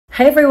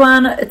Hey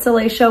everyone, it's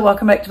Alyshia.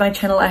 Welcome back to my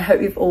channel. I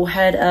hope you've all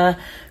had a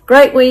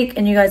great week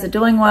and you guys are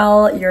doing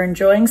well. You're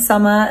enjoying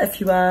summer if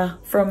you are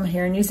from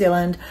here in New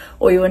Zealand,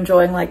 or you're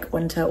enjoying like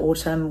winter,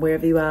 autumn,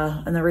 wherever you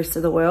are in the rest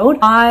of the world.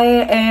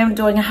 I am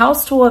doing a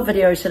house tour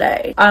video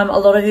today. A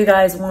lot of you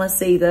guys want to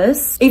see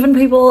this. Even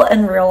people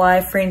in real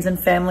life, friends and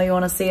family,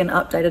 want to see an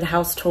updated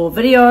house tour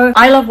video.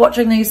 I love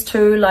watching these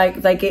too.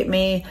 Like, they get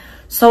me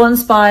so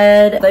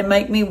inspired. They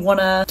make me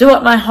want to do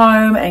up my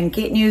home and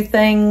get new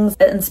things.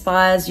 It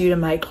inspires you to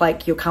make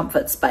like your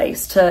comfort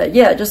space to,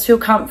 yeah, just feel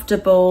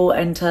comfortable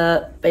and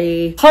to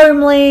be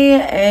homely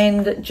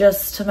and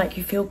just to make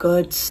you feel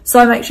good. So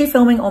I'm actually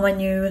filming on my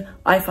new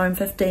iPhone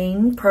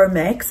 15 Pro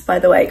Max, by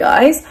the way,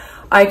 guys.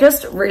 I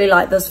just really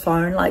like this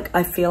phone. Like,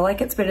 I feel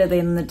like it's better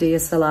than the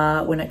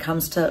DSLR when it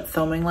comes to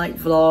filming like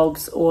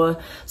vlogs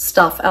or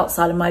stuff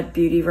outside of my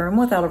beauty room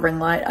without a ring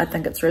light. I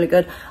think it's really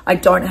good. I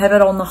don't have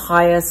it on the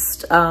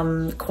highest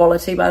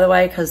quality, by the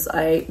way, because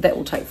that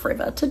will take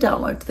forever to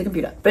download to the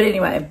computer. But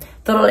anyway,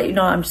 thought I'd let you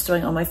know I'm just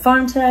doing it on my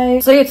phone today.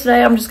 So yeah,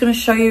 today I'm just going to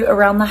show you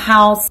around the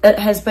house. It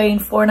has been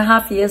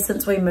 4.5 years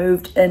since we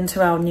moved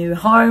into our new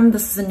home.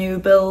 This is a new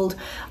build.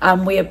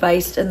 We are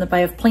based in the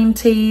Bay of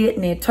Plenty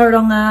near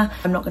Tauranga.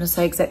 I'm not going to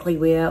say exactly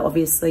where,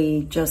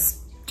 obviously, just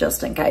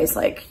in case,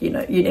 like, you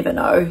know, you never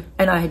know.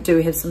 And I do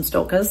have some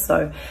stalkers,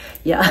 so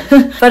yeah.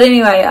 But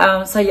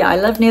anyway, so yeah, I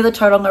live near the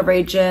Tauranga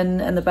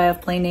region in the Bay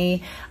of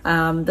Plenty.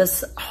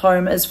 This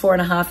home is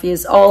 4.5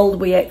 years old.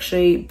 We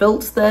actually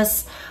built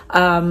this.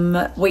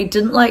 We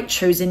didn't like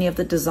choose any of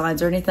the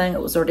designs or anything.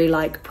 It was already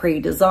like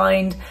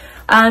pre-designed.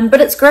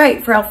 But it's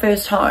great for our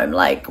first home.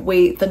 Like,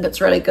 we think it's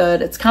really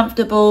good. It's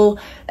comfortable.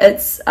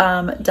 It's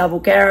double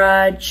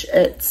garage.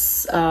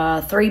 It's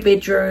 3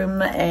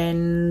 bedroom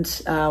and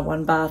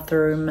 1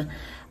 bathroom.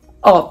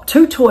 Oh,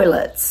 2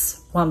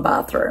 toilets, 1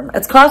 bathroom.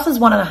 It's classed as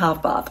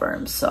 1.5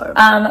 bathrooms. So,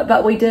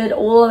 but we did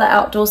all of the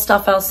outdoor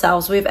stuff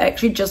ourselves. We've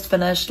actually just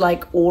finished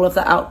like all of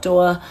the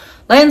outdoor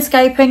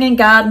landscaping and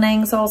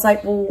gardening. So I was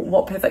like, well,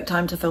 what perfect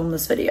time to film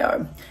this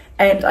video.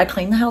 And I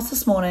cleaned the house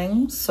this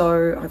morning,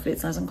 so hopefully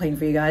it's nice and clean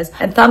for you guys.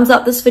 And thumbs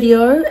up this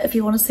video if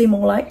you want to see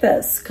more like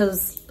this,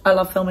 because I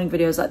love filming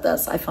videos like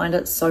this. I find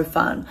it so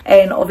fun.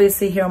 And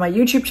obviously here on my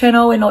YouTube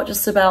channel, we're not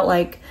just about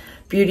like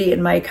beauty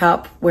and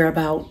makeup. We're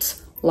about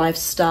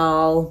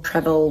lifestyle,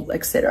 travel,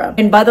 etc.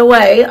 And by the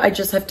way, I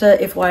just have to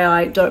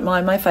FYI, don't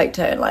mind my fake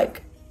tan.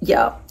 Like,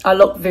 yeah, I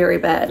look very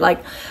bad.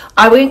 Like,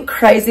 I went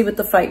crazy with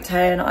the fake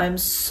tan. I'm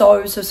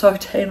so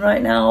tan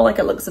right now. Like,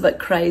 it looks a bit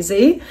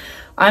crazy.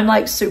 I'm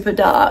like super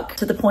dark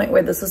to the point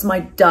where this is my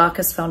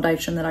darkest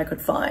foundation that I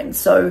could find.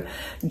 So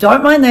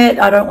don't mind that.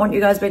 I don't want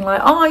you guys being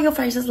like, oh, your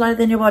face is lighter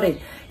than your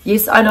body.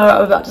 Yes, I know,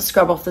 I'm about to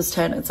scrub off this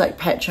tan. It's like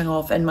patching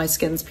off and my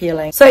skin's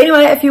peeling. So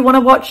anyway, if you want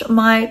to watch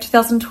my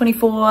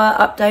 2024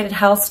 updated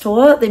house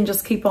tour, then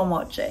just keep on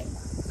watching.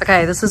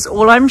 Okay, this is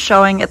all I'm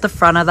showing at the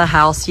front of the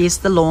house. Yes,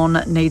 the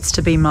lawn needs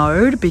to be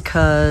mowed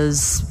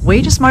because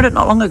we just mowed it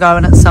not long ago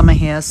and it's summer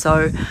here.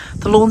 So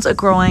the lawns are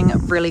growing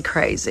really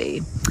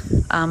crazy.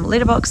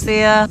 Letterbox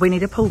there. We need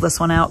to pull this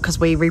one out because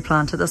we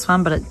replanted this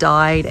one, but it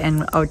died,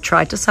 and I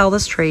tried to sell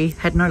this tree,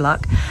 had no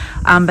luck.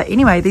 But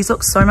anyway, these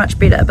look so much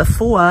better.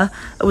 Before,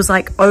 it was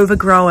like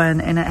overgrown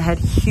and it had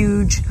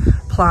huge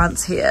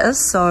plants here.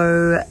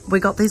 So we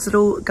got these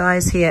little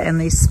guys here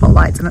and these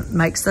spotlights, and it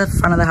makes the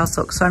front of the house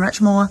look so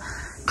much more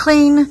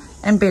clean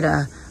and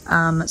better.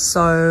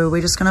 So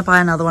we're just gonna buy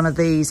another one of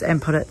these and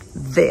put it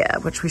there,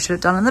 which we should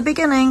have done in the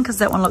beginning because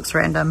that one looks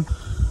random.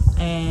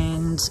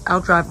 And our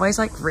driveway is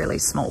like really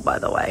small, by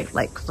the way.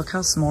 Like, look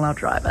how small our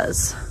drive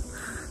is.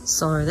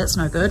 So that's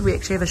no good. We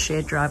actually have a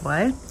shared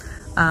driveway.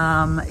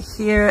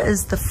 Here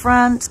is the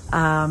front.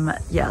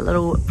 Yeah,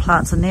 little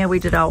plants in there. We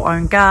did our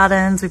own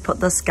gardens. We put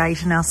this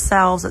gate in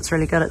ourselves. It's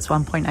really good. It's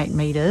 1.8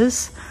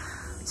 meters.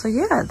 So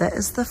yeah, that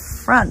is the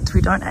front.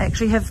 We don't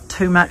actually have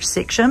too much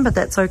section, but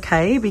that's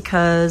okay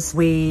because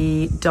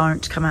we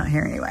don't come out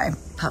here anyway,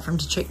 apart from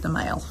to check the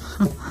mail.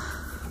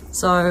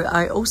 So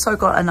I also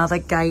got another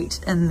gate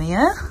in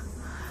there,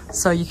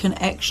 so you can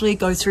actually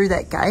go through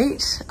that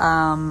gate,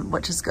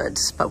 which is good,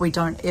 but we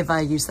don't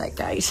ever use that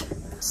gate.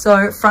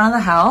 So front of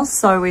the house,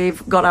 so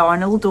we've got our own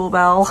little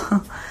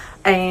doorbell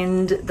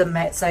and the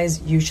mat says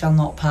 "You shall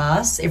not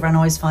pass." Everyone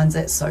always finds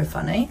that so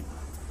funny.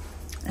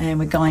 And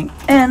we're going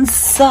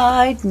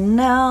inside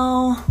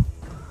now.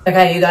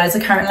 Okay, you guys are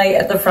currently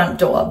at the front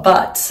door,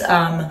 but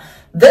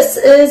this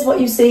is what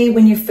you see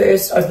when you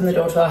first open the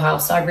door to our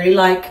house. I really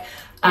like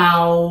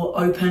our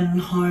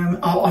open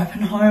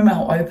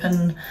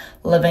open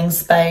living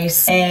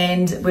space.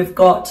 And we've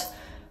got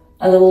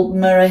a little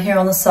mirror here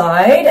on the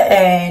side,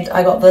 and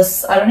I got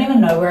this, I don't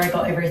even know where I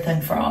got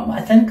everything from.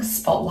 I think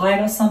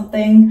Spotlight or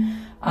something.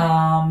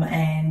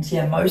 And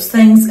yeah, most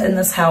things in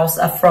this house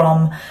are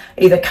from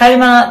either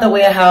Kmart, the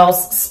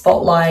Warehouse,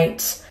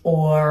 Spotlight,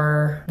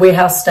 or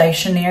Warehouse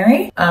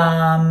Stationery.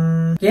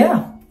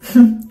 Yeah.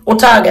 Or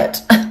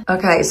Target.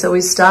 Okay, so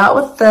we start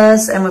with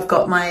this, and we've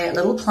got my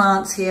little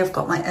plants here. I've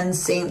got my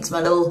incense, my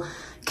little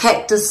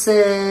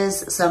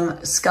cactuses,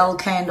 some skull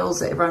candles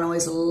that everyone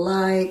always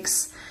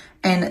likes,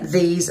 and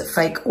these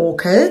fake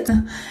orchids.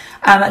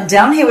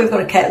 Down here we've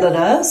got a cat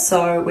litter.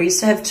 So we used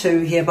to have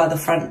 2 here by the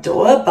front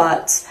door,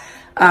 but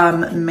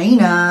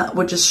Mina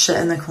would just shit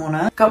in the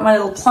corner. Got my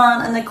little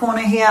plant in the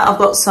corner here. I've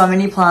got so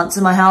many plants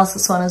in my house.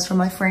 This one is from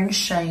my friend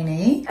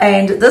Shani.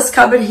 And this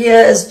cupboard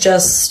here is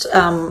just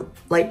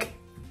like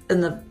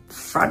in the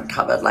front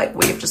cupboard. Like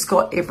we've just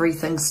got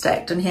everything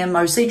stacked in here,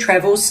 mostly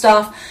travel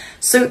stuff,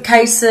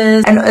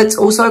 suitcases, and it's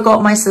also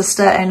got my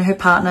sister and her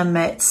partner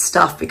Matt's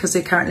stuff because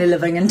they're currently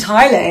living in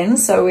Thailand.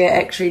 So we're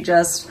actually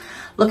just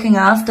looking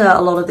after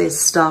a lot of their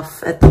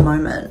stuff at the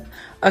moment.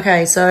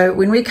 Okay, so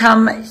when we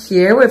come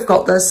here, we've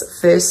got this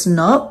first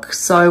nook.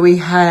 So we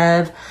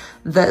have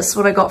this,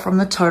 what I got from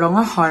the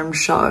Tauranga Home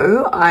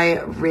Show.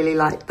 I really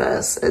like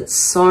this. It's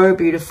so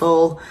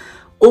beautiful.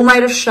 All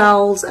made of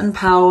shells and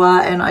power,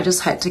 and I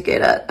just had to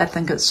get it. I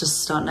think it's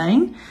just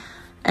stunning.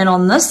 And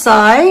on this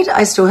side,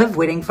 I still have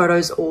wedding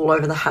photos all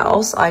over the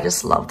house. I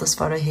just love this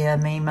photo here,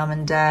 me, mum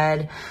and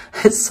dad.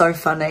 It's so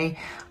funny.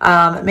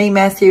 Me,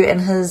 Matthew and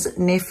his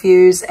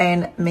nephews,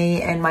 and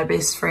me and my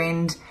best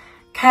friend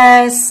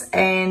Cass,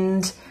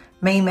 and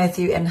me,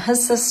 Matthew and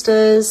his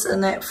sisters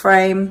in that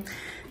frame.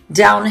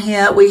 Down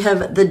here we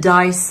have the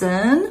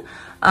Dyson.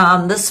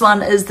 This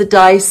one is the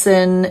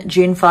Dyson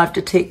Gen 5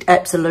 Detect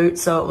Absolute,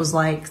 so it was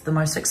like the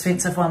most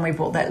expensive one. We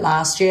bought that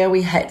last year.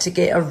 We had to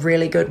get a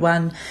really good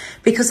one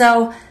because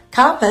our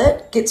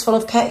carpet gets full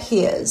of cat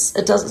hairs.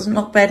 It doesn't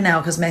look bad now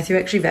because Matthew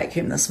actually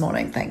vacuumed this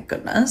morning, thank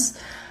goodness.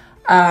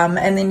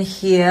 And then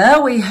here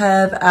we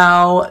have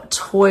our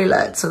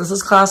toilet. So this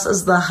is classed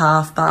as the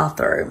half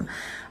bathroom.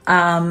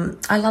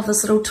 I love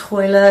this little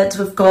toilet.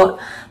 We've got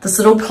this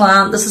little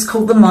plant. This is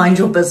called the Mind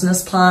Your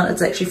Business plant.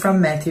 It's actually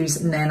from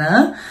Matthew's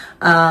Nana.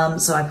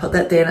 So I put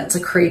that there, and it's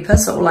a creeper,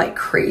 so it will like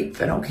creep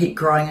and it'll keep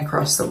growing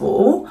across the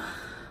wall.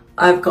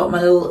 I've got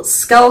my little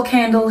skull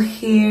candle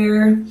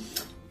here,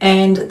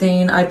 and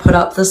then I put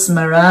up this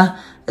mirror.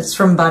 It's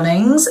from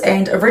Bunnings,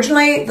 and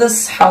originally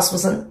this house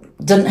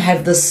didn't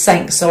have this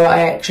sink, so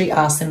I actually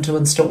asked them to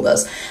install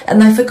this,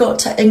 and they forgot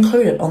to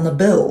include it on the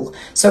bill.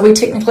 So we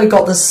technically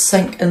got this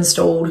sink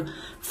installed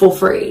for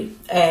free,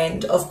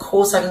 and of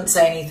course I didn't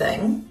say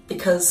anything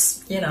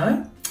because, you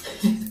know,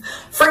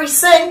 free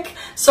sink.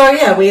 So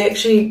yeah, we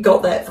actually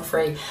got that for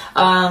free.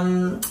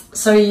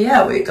 So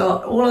yeah, we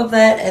got all of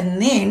that,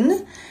 and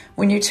then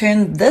when you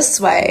turn this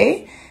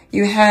way,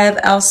 you have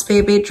our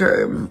spare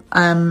bedroom.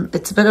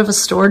 It's a bit of a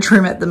storage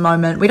room at the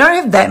moment. We don't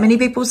have that many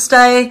people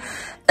stay.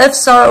 If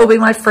so, it'll be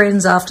my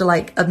friends after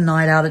like a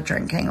night out of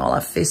drinking or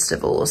a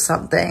festival or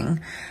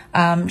something.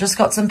 Just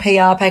got some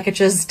PR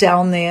packages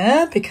down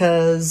there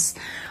because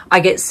I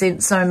get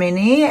sent so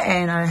many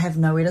and I have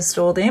nowhere to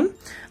store them.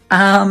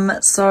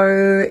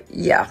 So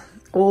yeah,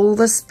 all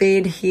this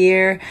bed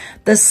here,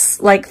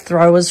 this like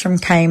throw is from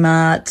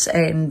Kmart,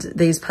 and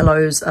these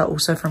pillows are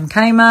also from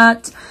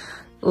Kmart.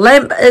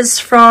 Lamp is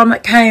from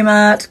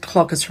Kmart,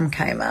 clock is from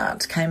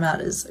Kmart.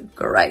 Kmart is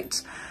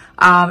great.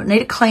 Need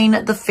to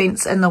clean the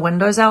fence and the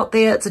windows out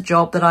there. It's a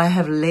job that I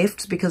have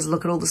left because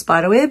look at all the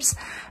spider webs.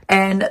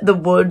 And the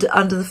wood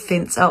under the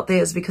fence out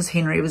there is because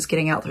Henry was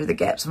getting out through the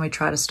gaps and we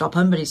try to stop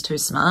him, but he's too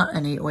smart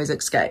and he always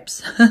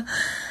escapes.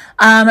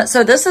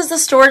 So this is the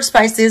storage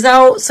space. There's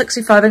our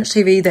 65-inch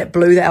TV that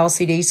blew the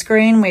LCD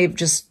screen. We've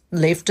just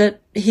left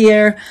it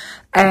here.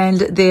 And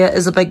there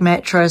is a big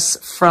mattress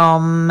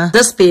from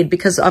this bed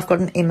because I've got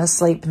an Emma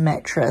Sleep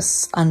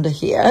mattress under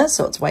here,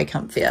 so it's way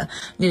comfier.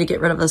 Need to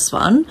get rid of this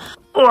one.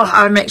 Oh,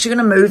 I'm actually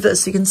going to move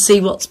this so you can see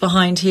what's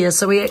behind here.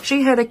 So we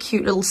actually had a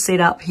cute little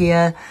setup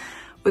here.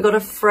 We got a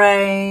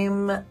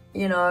frame,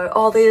 you know.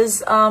 Oh,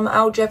 there's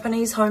our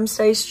Japanese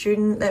homestay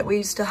student that we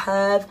used to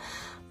have.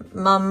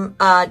 Mum,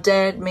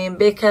 Dad, me and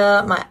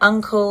Becca, my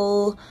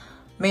uncle,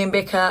 me and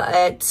Becca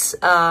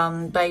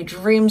at Bay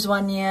Dreams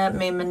one year,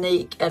 me and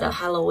Monique at a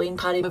Halloween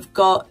party. We've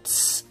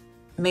got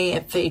me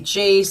at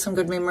Fiji, some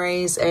good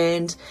memories,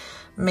 and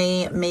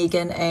me,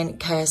 Megan, and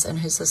Cass and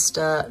her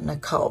sister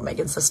Nicole,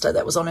 Megan's sister,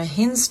 that was on her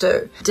hen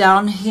stew.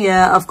 Down here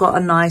I've got a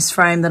nice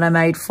frame that I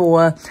made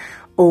for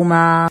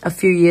Ulma a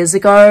few years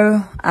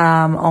ago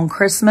on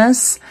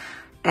Christmas.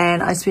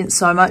 And I spent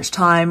so much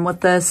time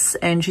with this,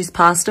 and she's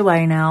passed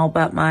away now,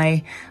 but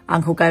my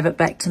uncle gave it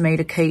back to me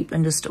to keep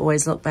and just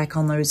always look back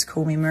on those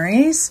cool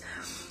memories.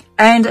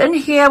 And in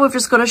here, we've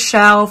just got a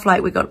shelf,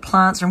 like we've got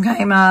plants from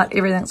Kmart,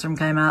 everything's from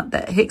Kmart.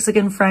 That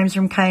hexagon frame's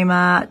from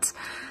Kmart.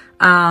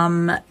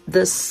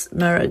 This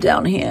mirror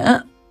down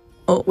here,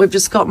 oh, we've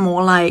just got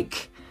more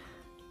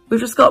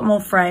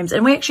frames,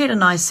 and we actually had a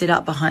nice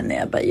setup behind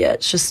there, but yeah,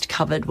 it's just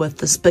covered with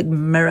this big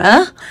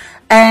mirror.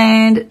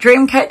 And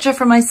dream catcher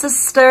from my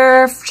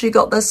sister, she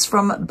got this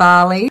from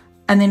Bali.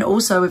 And then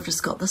also we've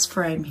just got this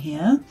frame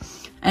here,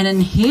 and in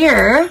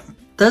here,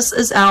 this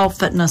is our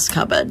fitness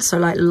cupboard. So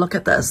like, look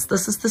at this.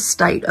 This is the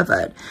state of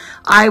it.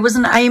 I was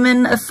an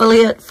Amen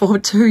affiliate for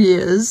 2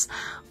 years.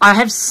 I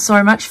have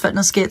so much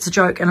fitness gear, it's a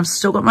joke, and I've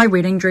still got my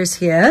wedding dress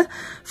here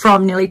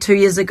from nearly 2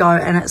 years ago,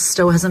 and it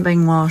still hasn't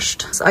been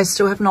washed. So I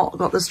still have not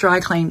got this dry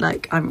cleaned.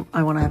 Like, I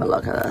want to have a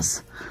look at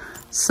this.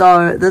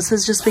 So this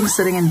has just been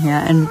sitting in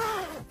here, and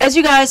as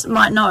you guys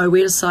might know, we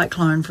had a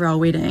cyclone for our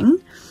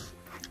wedding.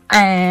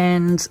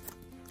 and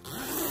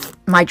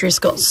my dress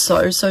got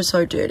so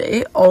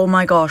dirty. Oh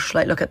my gosh,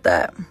 like look at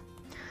that.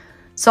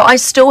 So I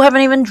still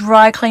haven't even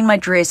dry cleaned my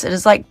dress. It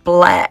is like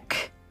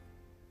black.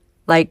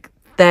 Like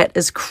that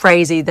is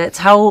crazy. That's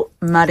how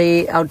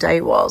muddy our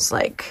day was.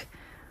 Like,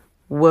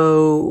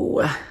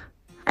 whoa.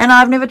 And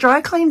I've never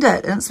dry cleaned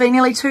it, and it's been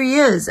nearly 2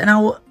 years, and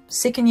our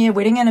 2nd year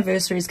wedding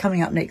anniversary is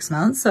coming up next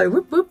month, so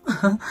whoop whoop.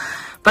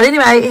 But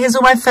anyway, here's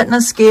all my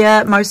fitness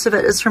gear. Most of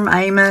it is from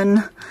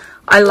Eamon.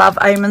 I love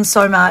Eamon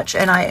so much,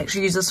 and I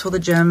actually use this for the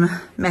gym.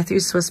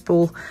 Matthew's Swiss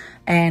ball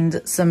and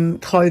some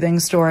clothing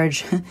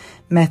storage.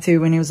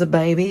 Matthew when he was a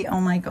baby. Oh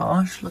my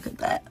gosh, look at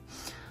that.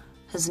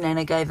 His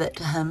nana gave that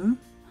to him.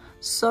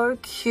 So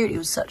cute. He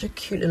was such a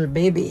cute little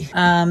baby.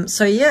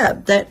 So yeah,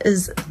 that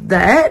is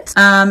that.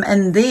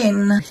 And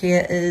then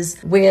here is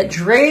where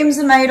dreams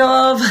are made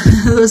of.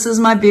 This is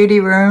my beauty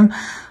room.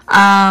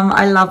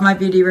 I love my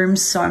beauty room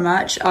so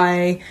much.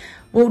 I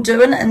will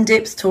do an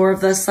in-depth tour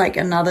of this like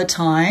another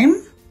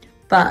time,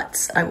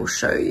 but I will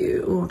show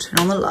you. We'll turn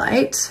on the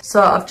light.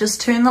 So I've just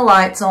turned the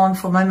lights on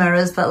for my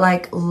mirrors, but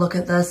like, look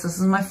at this. This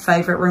is my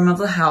favorite room of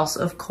the house.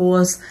 Of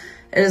course,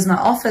 it is my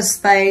office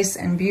space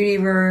and beauty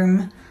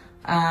room.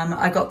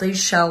 I got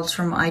these shelves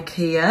from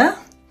IKEA,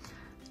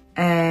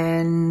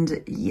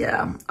 and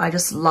yeah, I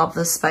just love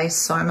this space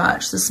so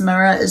much. This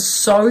mirror is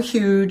so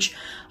huge.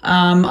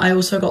 I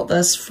also got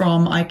this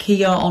from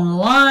IKEA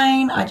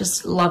online. I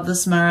just love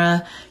this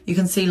mirror. You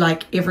can see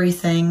like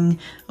everything.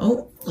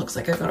 Oh, looks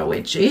like I got a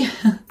wedgie.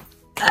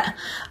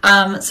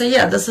 So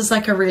yeah, this is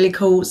like a really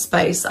cool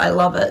space. I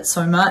love it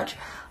so much.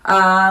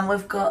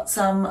 We've got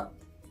some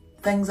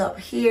things up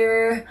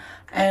here.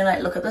 And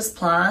like, look at this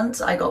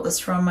plant. I got this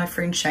from my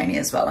friend Shani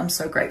as well. I'm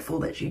so grateful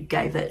that she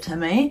gave that to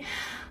me.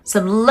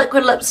 Some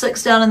liquid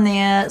lipsticks down in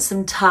there,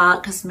 some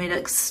Tarte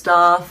cosmetic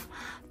stuff.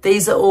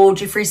 These are all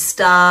Jeffree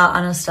Star,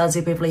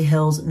 Anastasia Beverly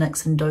Hills,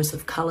 NYX and Dose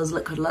of Colors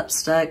liquid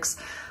lipsticks.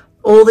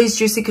 All these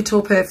Juicy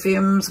Couture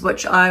perfumes,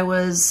 which I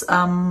was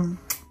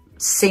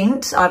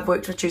sent. I've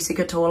worked with Juicy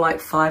Couture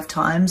like 5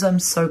 times. I'm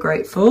so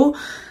grateful.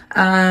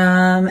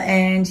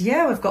 And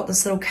yeah, we've got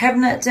this little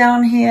cabinet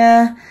down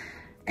here,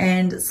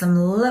 and some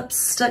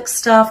lipstick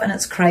stuff, and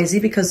it's crazy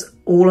because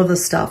all of the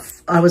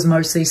stuff I was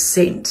mostly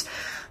sent.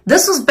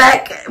 This was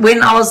back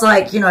when I was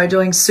like, you know,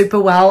 doing super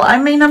well. I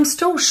mean, I'm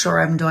still sure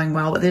I'm doing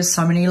well, but there's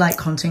so many like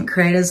content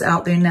creators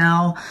out there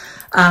now,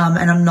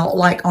 and I'm not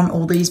like on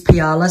all these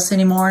PR lists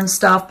anymore and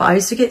stuff, but I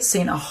used to get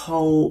sent a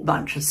whole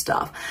bunch of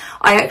stuff.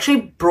 I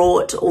actually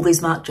brought all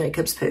these Marc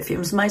Jacobs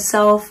perfumes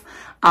myself,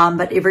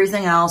 but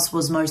everything else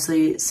was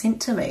mostly sent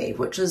to me,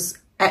 which is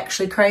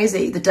actually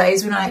crazy. The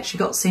days when I actually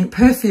got sent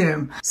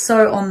perfume.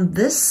 So on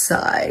this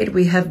side,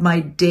 we have my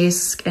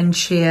desk and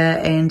chair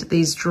and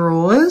these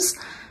drawers.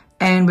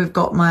 And we've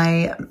got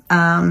my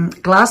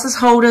glasses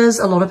holders.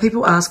 A lot of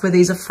people ask where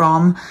these are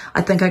from.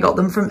 I think I got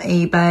them from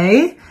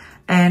eBay.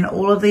 And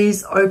all of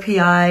these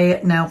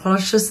OPI nail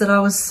polishes that I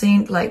was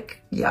sent,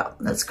 like, yeah,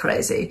 that's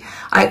crazy.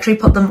 I actually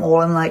put them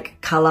all in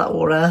like color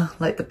order,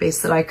 like the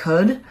best that I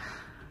could.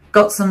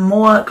 Got some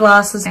more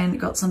glasses and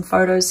got some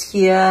photos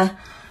here.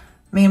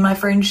 Me and my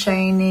friend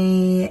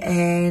Shani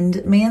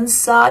and me and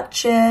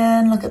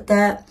Sachin, look at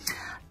that.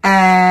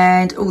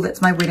 And oh,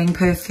 that's my wedding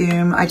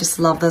perfume. I just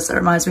love this. It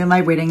reminds me of my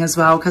wedding as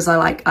well, because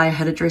I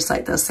had a dress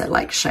like this that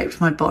like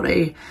shaped my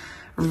body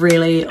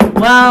really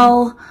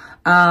well.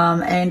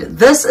 And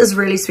this is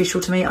really special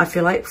to me. I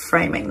feel like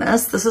framing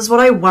this. This is what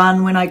I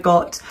won when I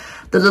got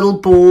the little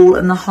ball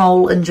in the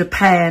hole in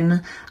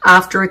Japan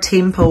after a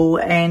temple,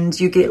 and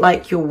you get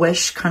like your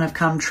wish kind of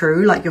come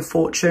true, like your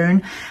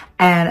fortune.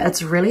 And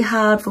it's really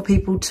hard for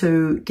people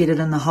to get it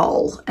in the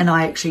hole, and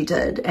I actually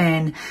did.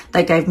 And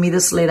they gave me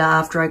this letter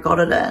after I got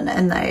it in,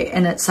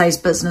 and it says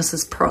business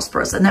is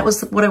prosperous, and that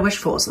was what I wished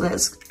for. So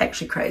that's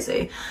actually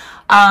crazy.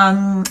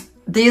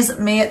 There's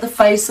me at the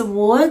Face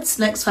Awards,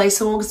 NYX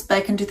Face Awards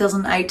back in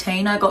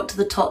 2018. I got to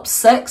the top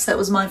 6. That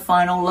was my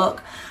final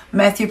look.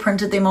 Matthew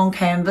printed them on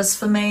canvas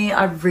for me.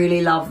 I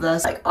really love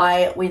this. Like,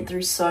 I went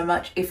through so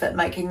much effort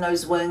making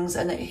those wings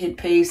and that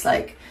headpiece.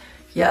 Like,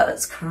 yeah,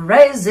 that's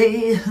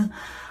crazy.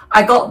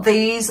 I got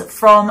these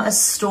from a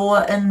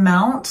store in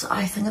Mount.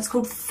 I think it's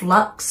called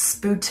Flux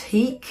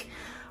Boutique.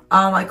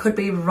 I could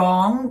be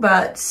wrong,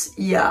 but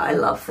yeah, I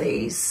love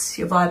these.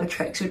 Your vibe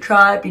attracts your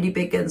tribe. Beauty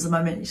begins the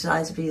moment you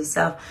decide to be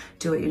yourself.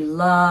 Do what you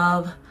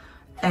love.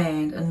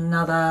 And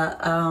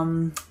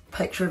another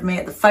picture of me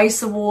at the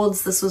Face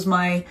Awards. This was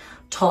my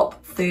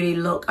top 30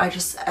 look. I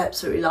just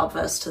absolutely love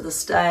this to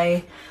this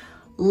day.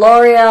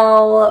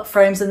 L'Oreal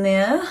frames in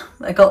there.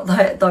 I got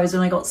those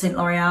when I got sent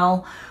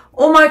L'Oreal.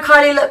 All my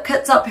Kylie lip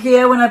kits up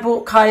here. When I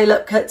bought Kylie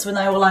lip kits when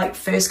they were like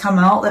first come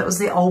out, that was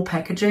the old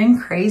packaging.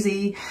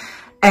 Crazy.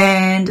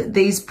 And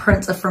these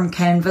prints are from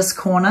Canvas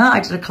Corner. I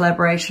did a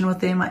collaboration with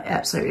them. I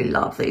absolutely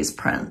love these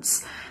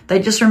prints. They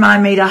just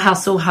remind me to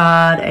hustle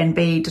hard and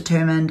be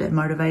determined and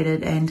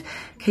motivated and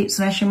keep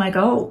smashing my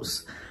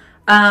goals.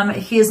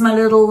 Here's my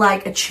little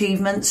like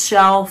achievements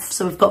shelf.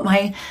 So we've got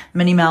my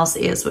Minnie Mouse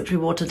ears, which we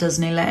wore to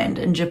Disneyland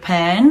in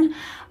Japan.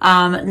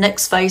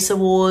 NYX Face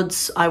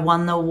Awards, I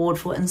won the award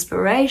for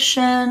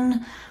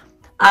inspiration.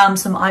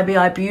 Some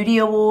IBI Beauty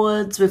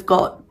Awards. We've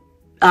got,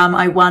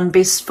 I won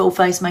Best Full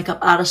Face Makeup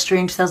Artistry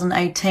in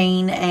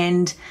 2018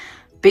 and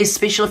Best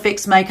Special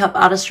Effects Makeup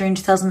Artistry in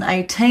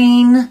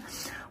 2018.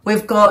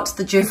 We've got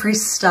the Jeffree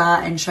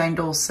Star and Shane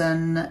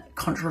Dawson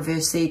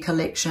Controversy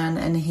collection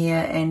in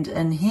here and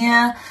in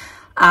here.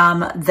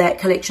 That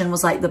collection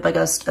was like the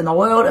biggest in the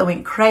world. It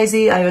went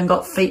crazy. I even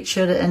got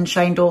featured in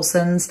Shane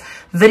Dawson's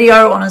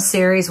video on a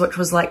series, which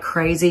was like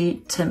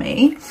crazy to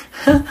me.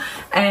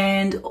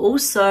 And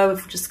also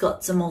we've just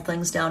got some more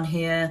things down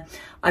here.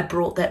 I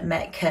brought that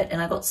matte kit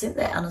and I got sent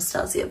that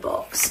Anastasia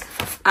box.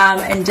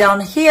 And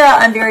down here,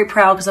 I'm very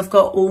proud because I've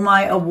got all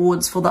my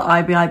awards for the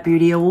IBI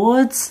Beauty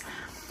Awards.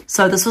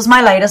 So this was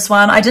my latest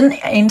one. I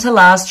didn't enter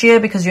last year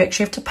because you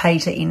actually have to pay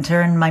to enter,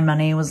 and my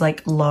money was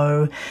like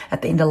low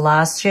at the end of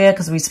last year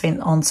because we spent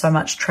on so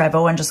much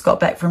travel and just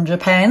got back from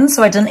Japan.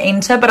 So I didn't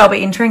enter, but I'll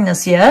be entering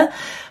this year.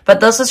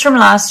 But this is from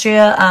last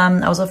year.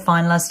 I was a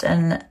finalist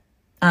in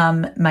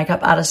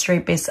makeup artistry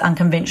best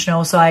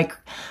unconventional, so I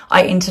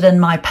entered in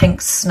my pink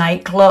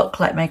snake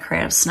look, like my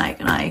creative snake,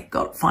 and I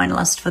got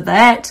finalist for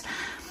that.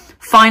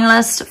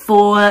 Finalist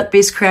for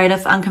best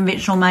creative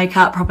unconventional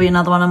makeup, probably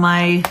another one of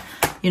my,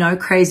 you know,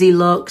 crazy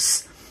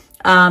looks.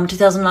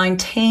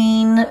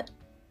 2019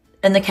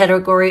 in the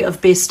category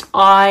of best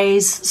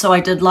eyes, so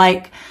I did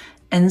like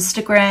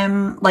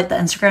Instagram, like the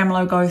Instagram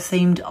logo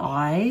themed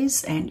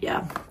eyes, and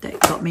yeah, that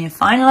got me a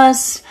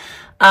finalist.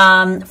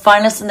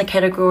 Finalist in the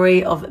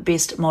category of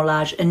best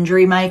moulage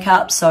injury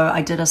makeup, so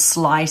I did a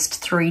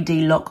sliced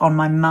 3D look on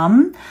my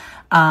mum,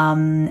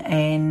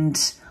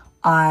 and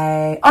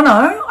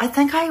I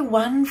think I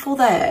won for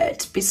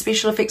that. Best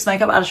special effects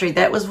makeup artistry.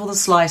 That was for the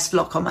sliced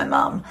look on my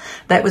mum.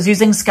 That was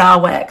using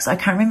scar wax. I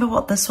can't remember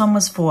what this one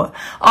was for.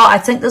 Oh, I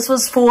think this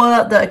was for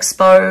the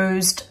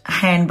exposed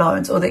hand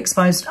bones or the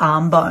exposed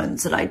arm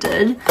bones that I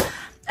did.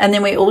 And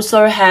then we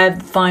also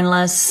have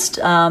finalist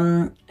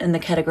in the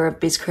category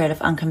of best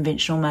creative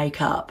unconventional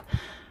makeup,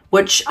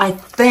 which I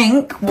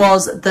think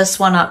was this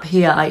one up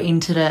here. I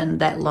entered in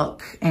that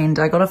look and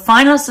I got a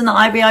finalist in the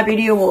IBI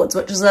Beauty Awards,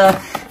 which is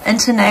a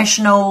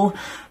international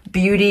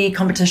beauty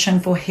competition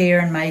for hair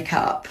and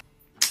makeup.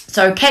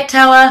 So cat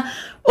tower,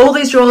 all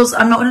these drawers,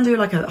 I'm not going to do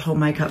like a whole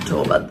makeup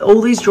tour, but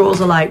all these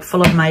drawers are like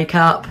full of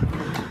makeup.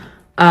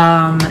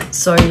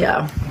 So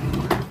yeah,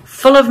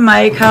 full of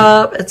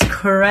makeup. It's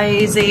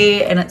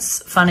crazy and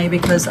it's funny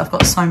because I've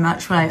got so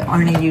much but I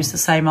only use the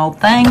same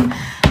old thing.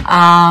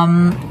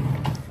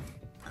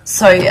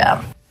 So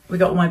yeah, we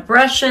got all my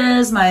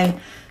brushes, my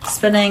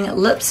spinning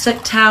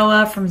lipstick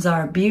tower from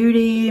Zara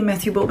Beauty.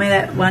 Matthew bought me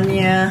that one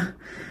year.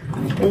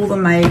 All the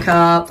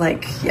makeup,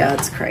 like, yeah,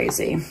 it's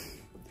crazy.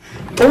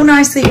 All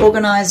nicely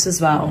organized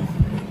as well.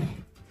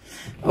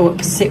 Oh,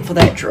 except for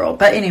that drawer.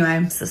 But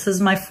anyway, this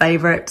is my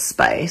favorite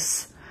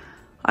space.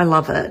 I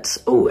love it.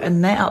 Oh,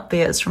 and that up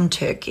there is from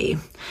Turkey.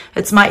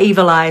 It's my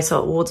evil eye,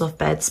 so it wards off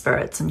bad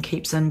spirits and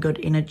keeps in good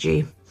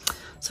energy.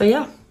 So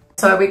yeah.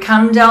 So we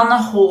come down the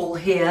hall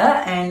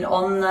here, and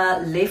on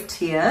the left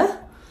here,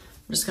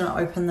 I'm just going to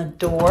open the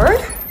door.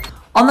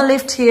 On the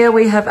left here,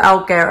 we have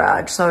our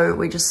garage. So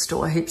we just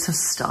store heaps of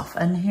stuff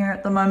in here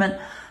at the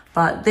moment.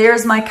 But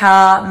there's my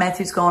car.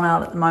 Matthew's gone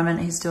out at the moment.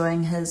 He's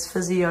doing his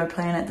physio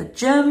plan at the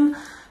gym.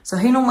 So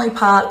he normally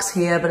parks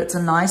here, but it's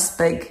a nice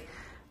big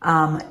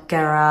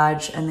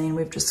garage. And then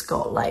we've just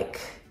got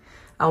like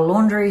our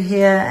laundry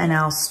here and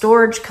our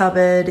storage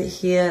cupboard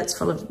here. It's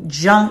full of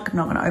junk. I'm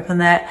not going to open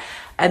that.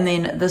 And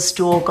then this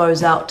door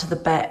goes out to the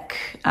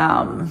back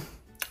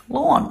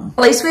lawn.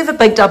 At least we have a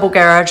big double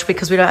garage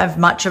because we don't have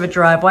much of a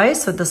driveway.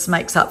 So this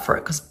makes up for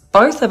it because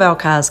both of our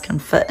cars can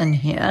fit in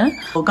here.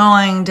 We're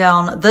going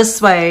down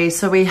this way.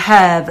 So we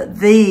have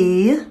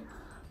the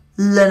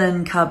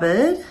linen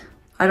cupboard.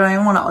 I don't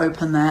even want to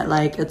open that.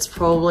 Like it's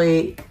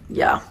probably,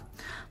 yeah.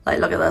 Like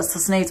look at this.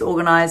 This needs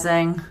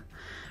organizing.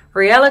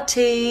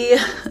 Reality.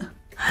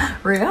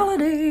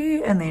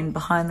 Reality. And then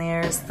behind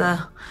there is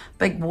the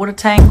big water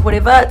tank,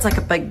 whatever. It's like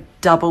a big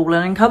double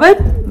linen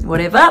cupboard,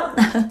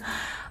 whatever.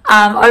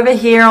 Over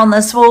here on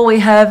this wall, we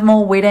have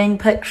more wedding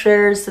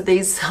pictures. So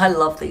these, I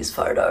love these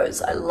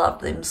photos. I love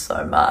them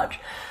so much.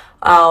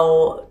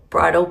 Our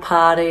bridal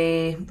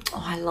party.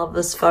 Oh, I love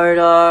this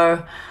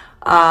photo.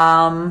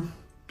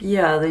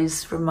 Yeah,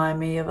 these remind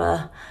me of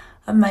a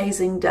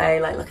amazing day.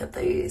 Like, look at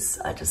these.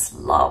 I just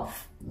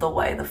love the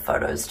way the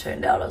photos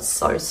turned out. It's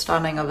so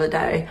stunning of a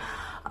day.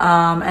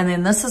 And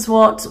then this is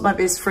what my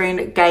best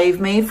friend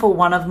gave me for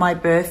one of my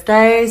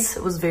birthdays.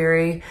 It was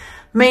very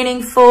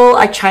meaningful.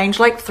 I changed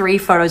like 3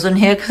 photos in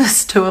here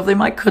because 2 of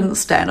them I couldn't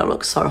stand. It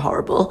looked so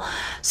horrible.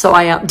 So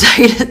I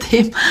updated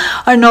them.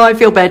 I know I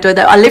feel bad doing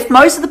that. I left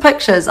most of the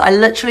pictures. I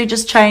literally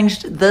just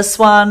changed this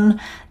one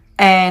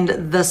and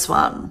this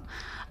one.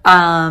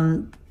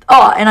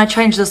 Oh, and I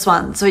changed this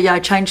one. So yeah, I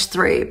changed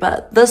 3,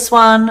 but this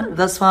one,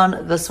 this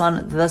one, this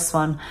one, this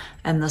one,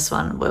 and this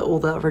one were all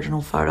the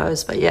original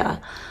photos. But yeah,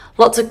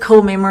 lots of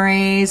cool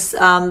memories.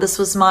 This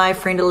was my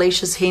friend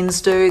Alyshia's hens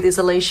do. There's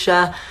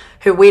Alyshia,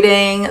 her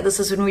wedding. This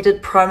is when we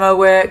did promo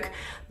work.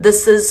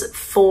 This is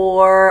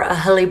for a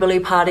hilly billy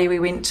party we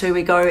went to.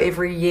 We go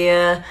every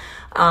year.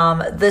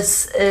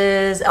 This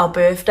is our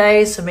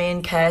birthdays. So me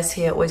and Cass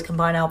here always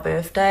combine our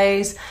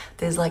birthdays.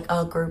 There's like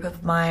a group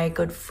of my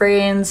good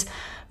friends.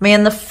 Me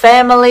and the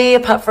family,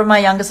 apart from my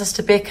younger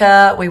sister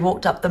Becca, we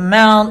walked up the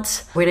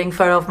mount. Wedding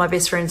photo of my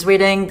best friend's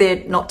wedding.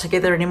 They're not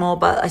together anymore,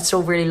 but I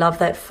still really love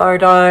that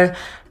photo.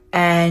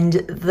 And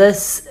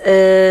this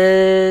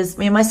is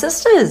me and my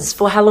sisters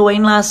for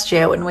Halloween last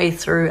year when we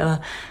threw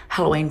a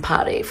Halloween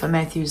party for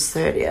Matthew's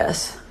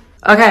 30th.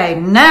 Okay,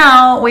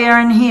 now we are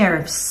in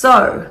here.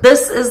 So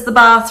this is the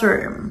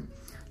bathroom.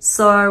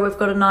 So we've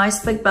got a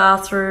nice big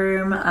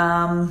bathroom.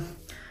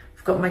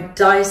 I've got my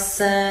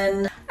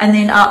Dyson. And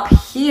then up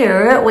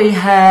here we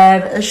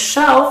have a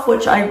shelf,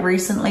 which I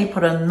recently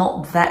put in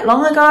not that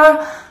long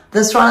ago.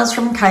 This one is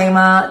from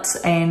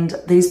Kmart, and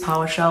these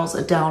power shelves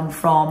are down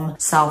from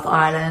South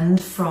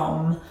Island,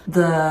 from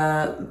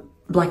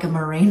like a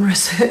marine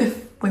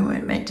reserve. We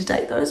weren't meant to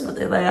take those, but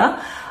there they are.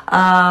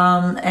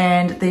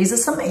 And these are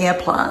some air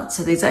plants.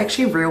 So these are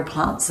actually real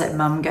plants that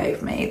Mum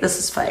gave me. This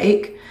is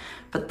fake,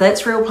 but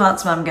that's real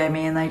plants Mum gave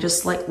me, and they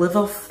just like live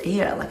off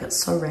air. Like,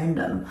 it's so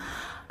random.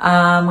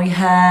 We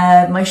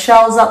have my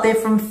shells up there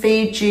from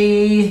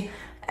Fiji,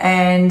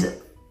 and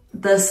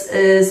this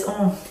is,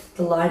 oh,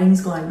 the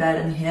lighting's going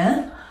bad in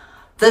here.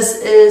 This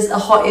is a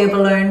hot air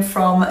balloon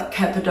from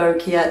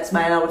Cappadocia. It's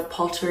made out of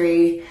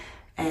pottery,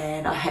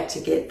 and I had to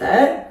get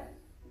that.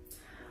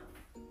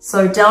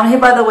 So down here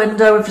by the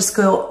window, we've just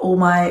got all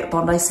my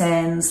Bondi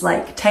Sands,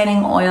 like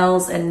tanning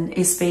oils and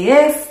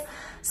SPF.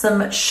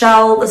 Some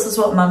shell. This is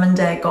what Mum and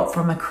Dad got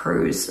from a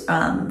cruise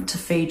to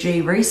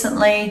Fiji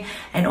recently,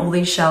 and all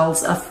these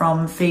shells are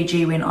from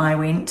Fiji when I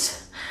went.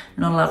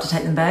 Not allowed to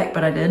take them back,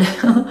 but I did.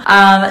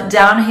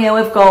 Down here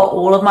we've got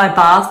all of my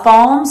bath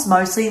bombs.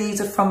 Mostly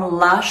these are from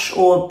Lush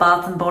or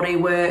Bath & Body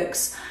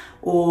Works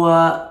or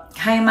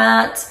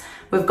Kmart.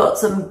 We've got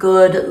some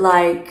good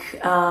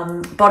like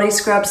body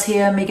scrubs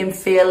here. Megan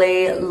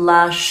Fairley,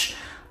 Lush,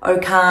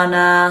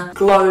 OKANA,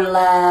 Glow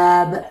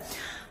Lab.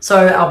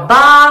 So our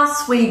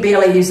baths, we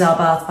barely use our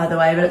bath, by the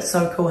way, but it's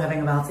so cool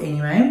having a bath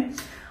anyway.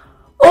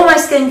 All my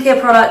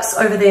skincare products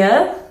over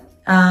there.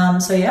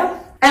 So yeah.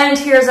 And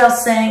here's our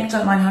sink.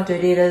 Don't mind how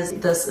dirty it is.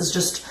 This is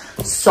just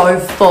so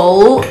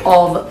full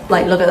of,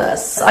 like, look at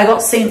this. I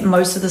got sent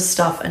most of the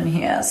stuff in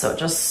here, so it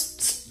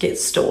just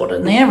gets stored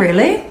in there,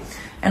 really.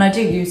 And I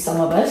do use some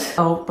of it.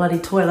 Oh, bloody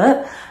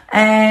toilet.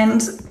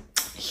 And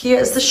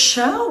here's the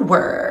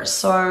shower.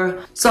 So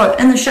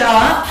in the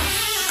shower,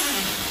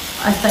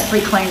 I think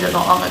we cleaned it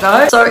not long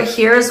ago. So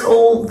here's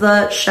all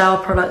the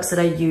shower products that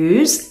I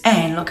use.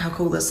 And look how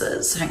cool this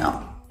is. Hang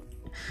on.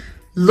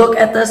 Look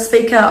at this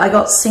speaker. I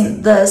got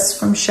sent this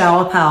from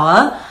Shower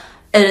Power.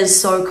 It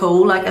is so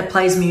cool. Like, it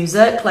plays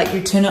music. Like,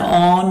 you turn it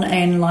on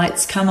and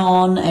lights come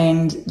on,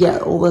 and yeah,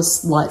 all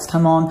this lights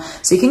come on.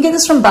 So you can get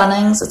this from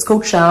Bunnings. It's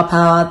called Shower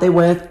Power. They're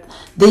worth,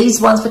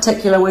 these ones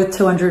particular worth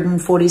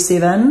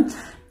 $247,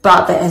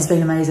 but that has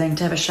been amazing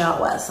to have a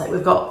shower with. Like,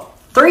 we've got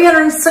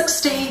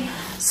 360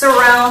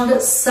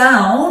 surround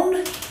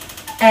sound,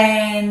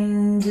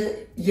 and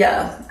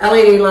yeah,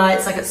 LED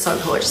lights. Like, it's so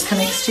cool. It just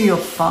connects to your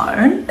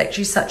phone. It's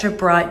actually such a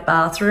bright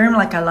bathroom.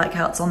 Like, I like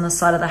how it's on the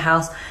side of the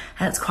house,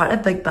 and it's quite a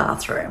big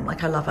bathroom.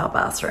 Like, I love our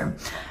bathroom.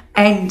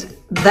 And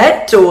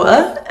that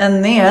door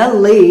in there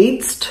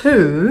leads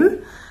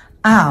to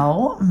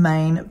our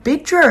main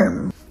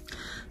bedroom.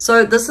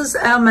 So this is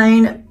our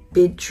main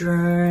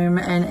bedroom,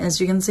 and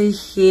as you can see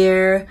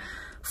here,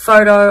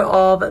 photo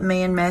of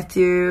me and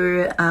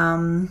Matthew,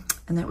 and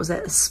that was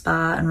at the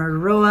spa in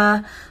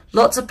Rotorua.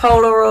 Lots of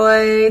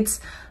Polaroids.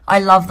 I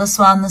love this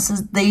one.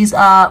 These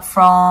are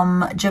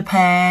from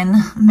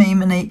Japan. Me,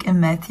 Monique, and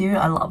Matthew.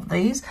 I love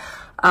these.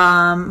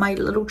 My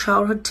little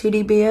childhood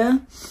teddy bear.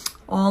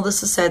 Oh,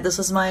 this is sad. This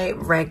is my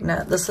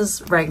Ragnar. This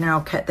is Ragnar,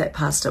 our cat that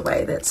passed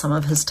away. That's some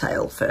of his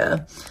tail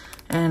fur,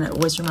 and it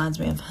always reminds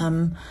me of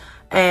him.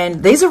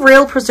 And these are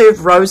real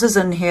preserved roses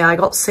in here. I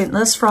got sent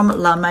this from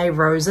Lame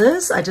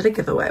Roses. I did a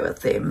giveaway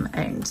with them,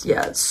 and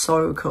yeah, it's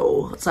so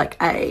cool. It's like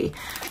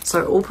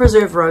so all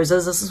preserved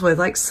roses. This is worth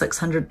like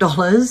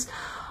 $600.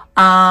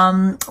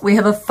 We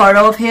have a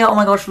photo of here. Oh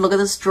my gosh, look at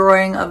this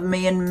drawing of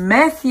me and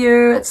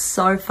Matthew. It's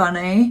so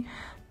funny.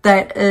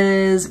 That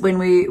is when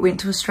we went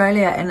to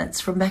Australia, and it's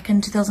from back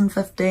in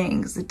 2015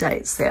 because the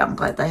date's there. I'm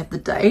glad they have the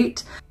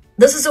date.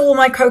 This is all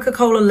my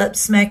Coca-Cola lip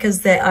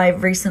smackers that I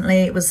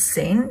recently was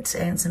sent,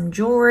 and some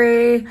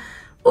jewelry,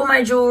 all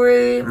my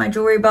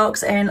jewelry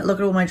box, and look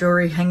at all my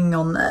jewelry hanging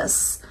on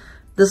this.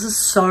 This is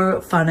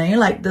so funny.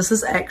 Like, this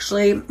is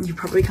actually, you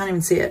probably can't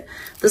even see it.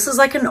 This is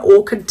like an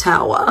orchid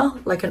tower,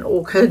 like an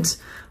orchid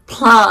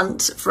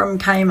plant from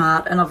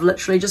Kmart, and I've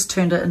literally just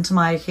turned it into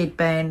my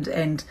headband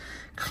and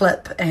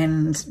clip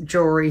and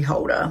jewelry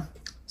holder.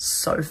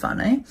 So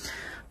funny.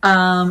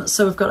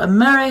 So we've got a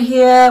mirror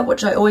here,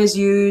 which I always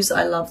use.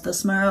 I love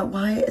this mirror.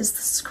 Why is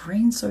the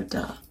screen so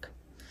dark?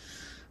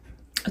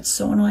 It's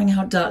so annoying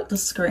how dark the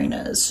screen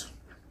is.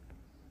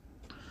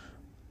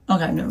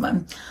 Okay, never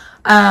mind.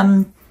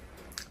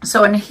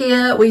 So in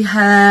here we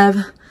have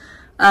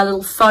A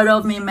little photo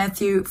of me and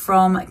Matthew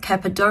from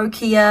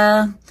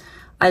Cappadocia.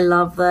 I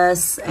love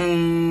this.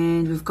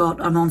 And we've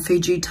got, I'm on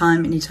Fiji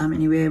time, anytime,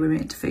 anywhere. We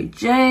went to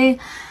Fiji.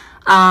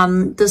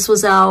 This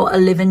was our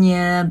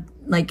 11-year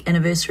like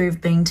anniversary of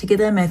being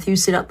together. Matthew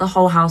set up the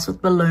whole house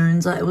with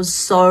balloons. Like, it was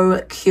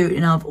so cute,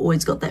 and I've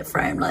always got that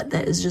frame. Like,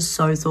 that is just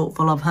so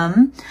thoughtful of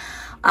him.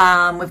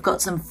 We've got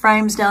some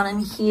frames down in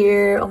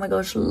here. Oh my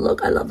gosh,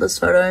 look, I love this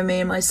photo. Me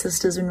and my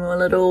sisters when we were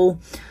little.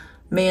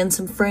 Me and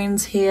some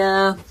friends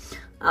here.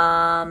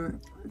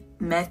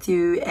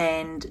 Matthew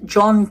and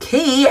John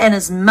Key and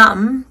his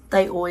mum,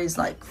 they always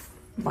like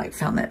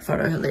found that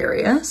photo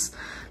hilarious.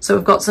 So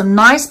we've got some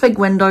nice big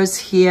windows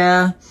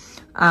here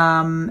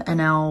in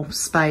our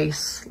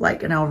space,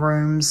 like in our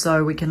room,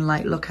 so we can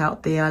like look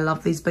out there. I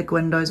love these big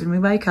windows when we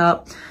wake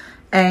up.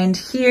 And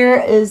here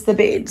is the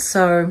bed.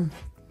 So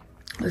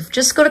we've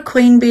just got a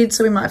queen bed,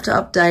 so we might have to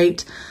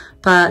update,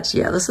 but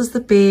yeah, this is the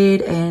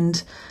bed.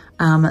 And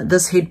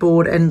this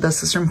headboard, and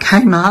this is from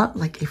Kmart.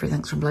 Like,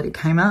 everything's from bloody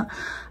Kmart.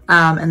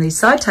 And these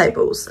side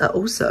tables are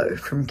also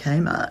from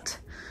Kmart.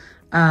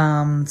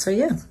 So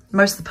yeah,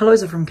 most of the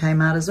pillows are from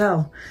Kmart as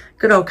well.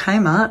 Good old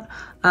Kmart.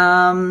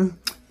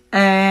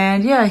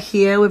 And yeah,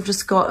 here we've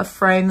just got a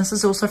frame. This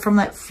is also from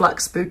that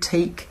Flux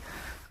boutique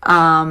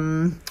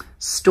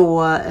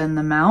store in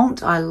the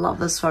Mount. I love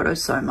this photo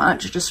so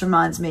much. It just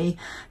reminds me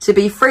to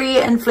be free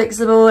and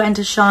flexible and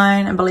to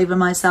shine and believe in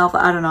myself.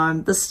 I don't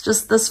know,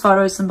 this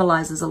photo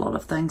symbolizes a lot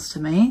of things to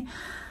me.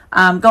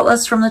 Got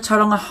this from the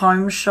Tauranga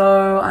Home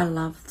Show. I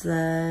love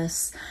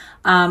this.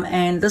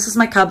 And this is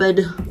my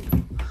cupboard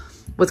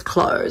with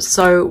clothes.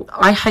 So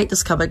I hate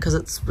this cupboard because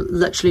it's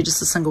literally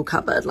just a single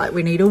cupboard. Like,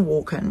 we need a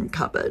walk-in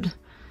cupboard.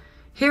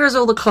 Here is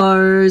all the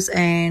clothes,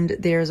 and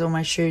there's all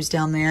my shoes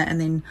down there. And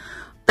then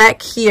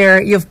back here,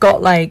 you've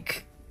got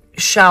like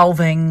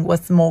shelving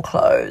with more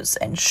clothes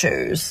and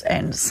shoes,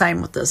 and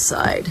same with this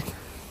side,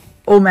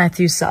 or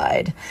Matthew's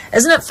side.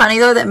 Isn't it funny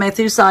though that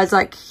Matthew's side's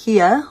like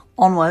here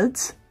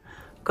onwards,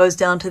 goes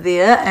down to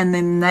there, and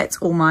then that's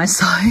all my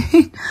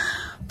side.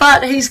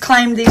 But he's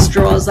claimed these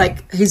drawers,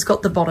 like he's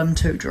got the bottom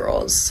 2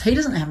 drawers. He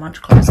doesn't have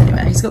much clothes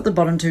anyway. He's got the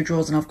bottom 2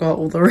 drawers, and I've got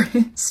all the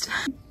rest.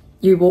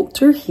 You walk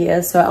through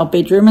here, so our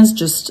bedroom is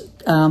just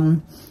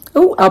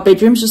our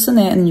bedroom's just in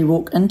there, and you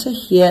walk into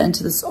here,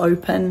 into this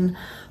open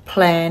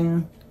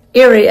plan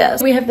area.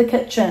 We have the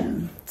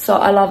kitchen. So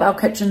I love our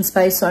kitchen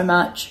space so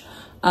much.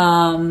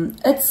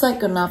 It's like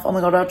good enough. Oh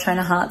my God, our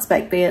trainer hearts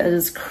back there. It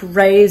is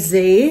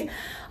crazy.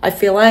 I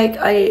feel like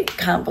I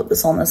can't put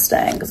this on the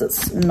stand because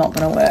it's not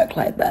going to work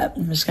like that.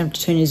 I'm just going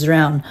to turn these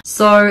around.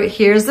 So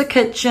here's the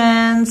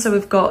kitchen. So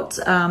we've got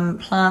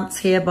plants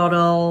here,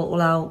 bottle, all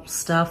our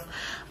stuff.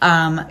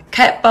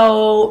 Cat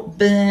bowl,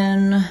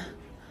 bin,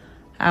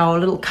 our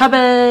little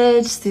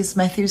cupboard. There's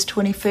Matthew's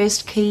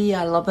 21st key.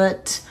 I love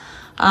it.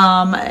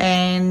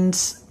 And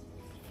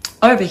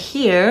over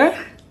here,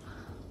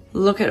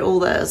 look at all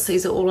this.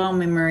 These are all our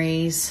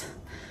memories.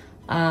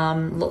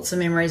 Lots of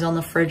memories on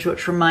the fridge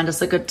which remind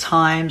us of good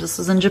times. This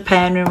was in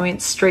Japan when we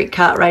went street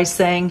kart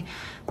racing.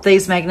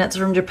 These magnets are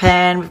from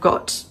Japan. We've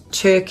got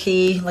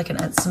turkey, like an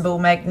Istanbul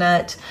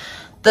magnet.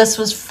 This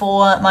was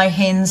for my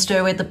hens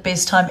do. We had the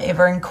best time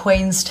ever in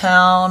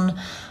Queenstown.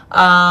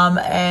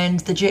 And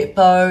the jet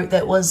boat,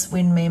 that was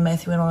when me and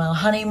Matthew went on our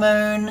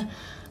honeymoon.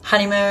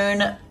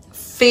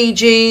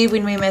 Fiji,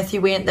 when me and Matthew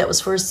went, that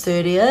was for his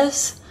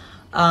 30th.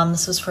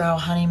 This was for our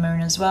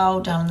honeymoon as well,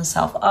 down in the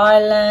South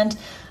Island.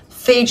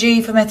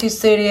 Fiji for Matthew's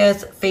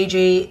 30th,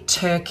 Fiji,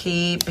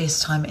 Turkey,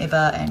 best time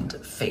ever, and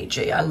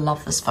Fiji. I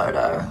love this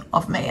photo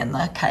of me in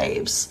the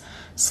caves,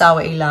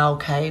 Sawa Ilau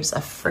caves.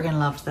 I friggin'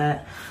 love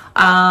that.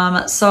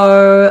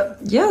 So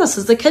yeah, this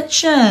is the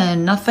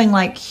kitchen. Nothing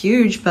like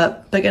huge,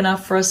 but big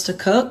enough for us to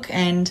cook,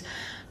 and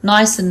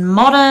nice and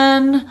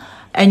modern.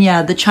 And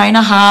yeah, the chain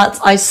of hearts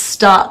I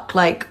stuck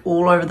like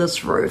all over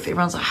this roof.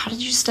 Everyone's like, how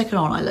did you stick it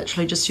on? I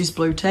literally just used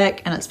blue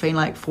tack, and it's been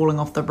like falling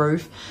off the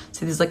roof.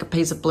 So there's like a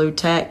piece of blue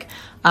tack.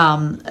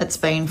 It's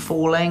been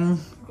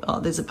falling. Oh,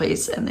 there's a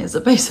piece, and there's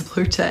a piece of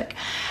blue tack.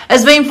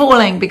 It's been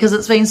falling because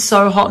it's been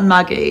so hot and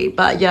muggy.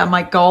 But yeah,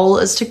 my goal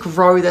is to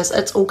grow this.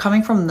 It's all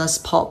coming from this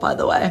pot, by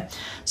the way.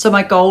 So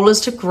my goal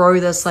is to grow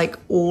this like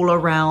all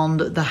around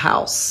the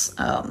house.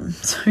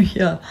 So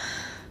yeah.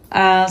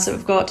 So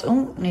we've got,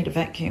 oh, need to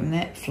vacuum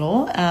that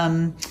floor.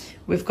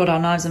 We've got our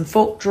knives and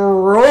fork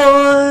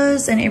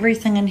drawers and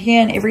everything in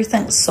here, and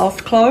everything's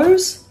soft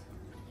close,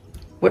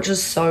 which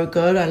is so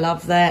good. I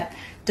love that.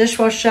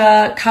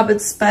 Dishwasher,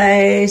 cupboard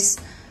space.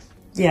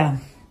 Yeah,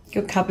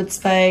 good cupboard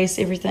space.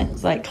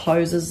 Everything's like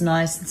closes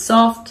nice and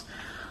soft.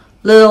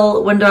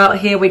 Little window out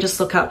here. We just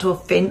look out to a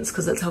fence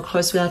because that's how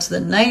close we are to the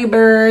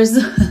neighbors.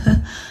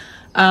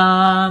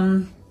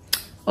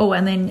 Oh,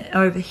 and then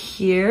over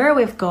here,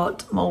 we've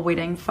got more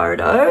wedding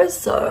photos.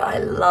 So I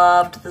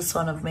loved this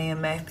one of me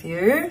and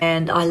Matthew.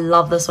 And I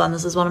love this one.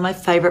 This is one of my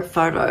favorite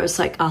photos,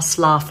 like us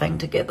laughing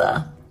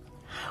together,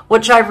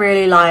 which I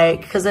really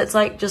like because it's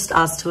like just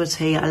us to a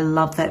T. I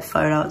love that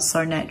photo. It's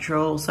so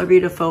natural, so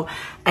beautiful.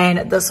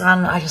 And this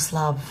one, I just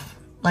love.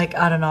 Like,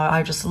 I don't know,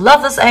 I just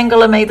love this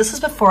angle of me. This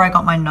is before I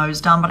got my nose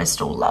done, but I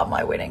still love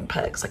my wedding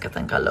pics. Like, I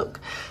think I look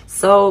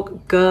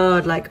so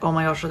good. Like, oh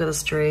my gosh, look at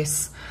this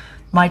dress.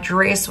 My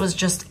dress was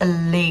just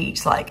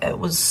elite. Like, it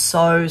was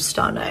so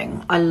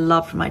stunning. I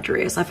loved my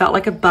dress. I felt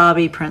like a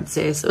Barbie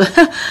princess.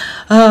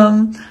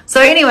 So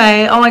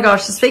anyway, oh my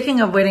gosh, so speaking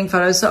of wedding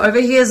photos, so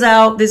over here's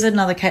there's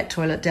another cat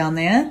toilet down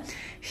there.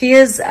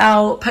 Here's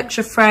our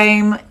picture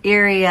frame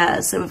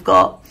area. So we've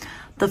got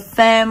the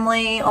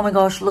family. Oh my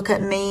gosh, look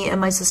at me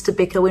and my sister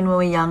Becca when we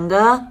were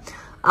younger.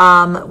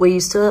 We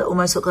used to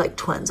almost look like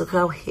twins. Look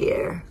at our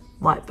hair,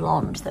 white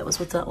blonde. That was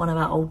with one of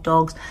our old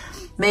dogs.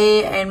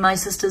 Me and my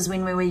sisters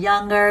when we were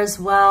younger as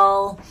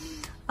well.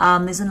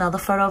 There's another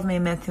photo of me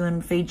and Matthew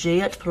in Fiji.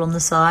 I had to put on the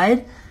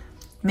side.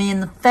 Me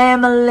and the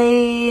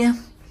family.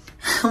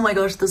 Oh my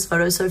gosh, this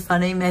photo is so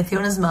funny. Matthew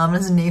and his mum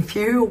and his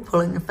nephew all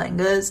pulling the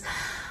fingers.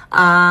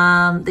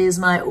 There's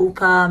my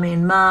Upa, me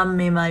and mum,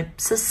 me and my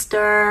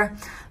sister.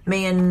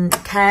 Me and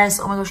Cass.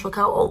 Oh my gosh, look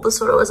how old this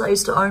photo is. I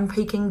used to own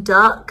Peking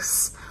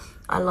ducks.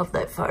 I love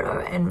that photo.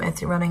 And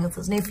Matthew running with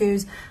his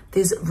nephews.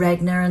 There's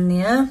Ragnar in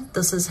there.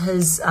 This is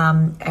his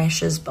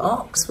ashes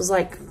box. It was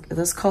like,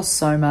 this cost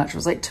so much. It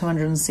was like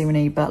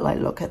 270, but like,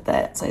 look at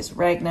that. So it's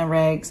Ragnar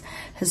Rags,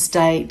 his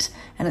date,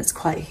 and it's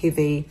quite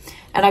heavy.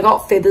 And I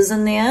got feathers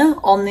in there,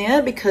 on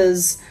there,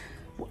 because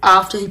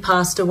after he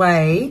passed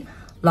away,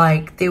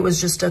 like, there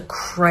was just a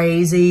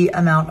crazy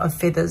amount of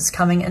feathers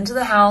coming into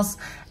the house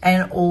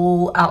and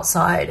all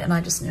outside, and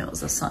I just knew it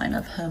was a sign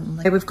of him.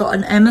 Okay, we've got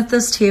an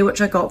amethyst here,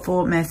 which I got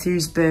for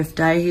Matthew's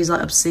birthday. He's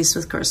like obsessed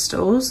with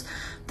crystals.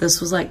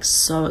 This was like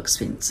so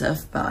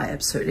expensive, but I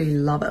absolutely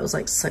love it. It was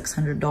like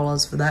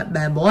 $600 for that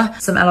bad boy.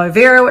 Some aloe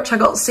vera, which I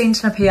got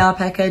sent in a PR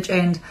package,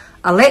 and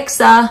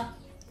Alexa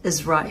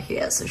is right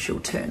here, so she'll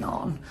turn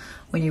on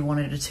when you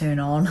want her to turn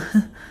on.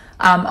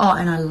 Oh,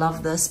 and I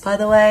love this, by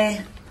the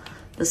way.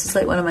 This is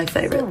like one of my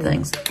favorite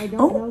things. I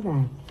don't know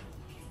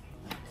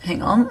that.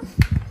 Hang on.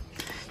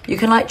 You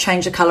can like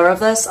change the color of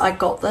this. I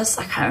got this.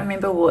 I can't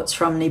remember what it's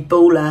from.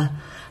 Nebula.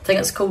 I think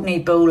it's called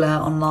Nebula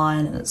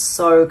online, and it's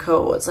so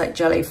cool. It's like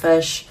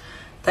jellyfish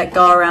that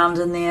go around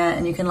in there,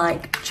 and you can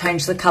like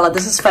change the color.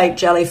 This is fake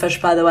jellyfish,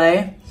 by the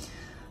way.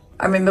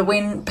 I remember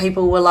when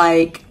people were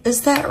like,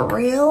 is that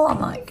real?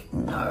 I'm like,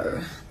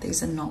 no,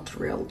 these are not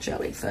real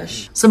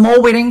jellyfish. Some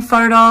more wedding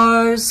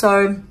photos.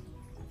 So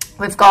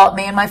we've got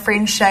me and my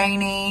friend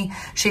Shani.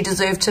 She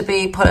deserved to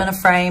be put in a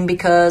frame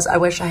because I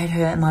wish I had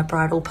her at my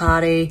bridal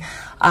party.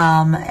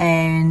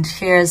 And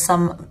here's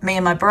some, me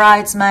and my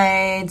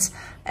bridesmaids,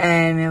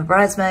 and me and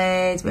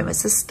my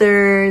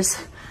sisters,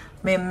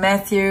 me and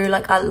Matthew.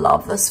 Like, I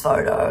love this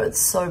photo. It's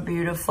so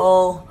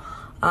beautiful.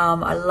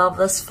 I love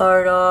this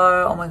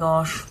photo. Oh my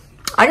gosh.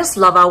 I just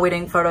love our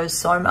wedding photos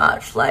so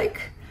much.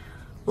 Like,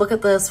 look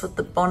at this with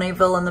the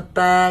Bonneville in the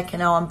back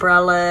and our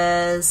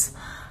umbrellas.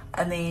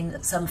 And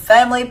then some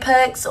family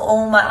pics,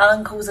 all my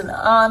uncles and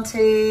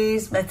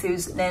aunties,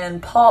 Matthew's nan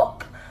and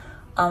pop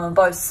on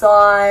both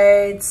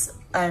sides,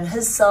 and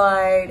his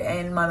side,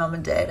 and my mum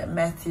and dad, and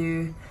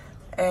Matthew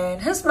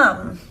and his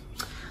mum.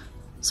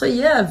 So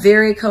yeah,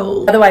 very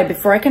cool. By the way,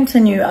 before I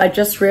continue, I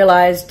just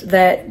realized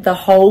that the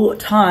whole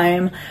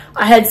time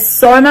I had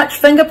so much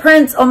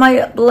fingerprints on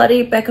my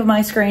bloody back of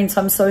my screen.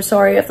 So I'm so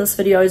sorry if this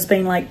video has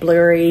been like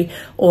blurry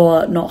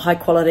or not high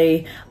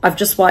quality. I've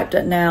just wiped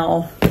it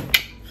now.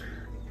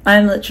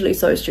 I'm literally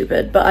so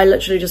stupid, but I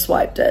literally just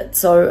wiped it.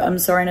 So I'm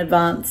sorry in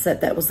advance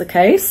that that was the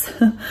case,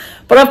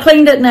 but I've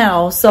cleaned it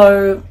now.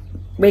 So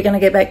we're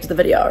gonna get back to the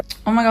video.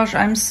 Oh my gosh,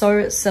 I'm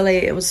so silly.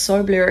 It was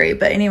so blurry.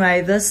 But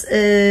anyway, this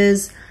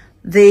is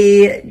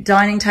the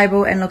dining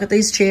table, and look at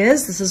these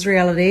chairs. This is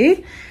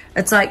reality.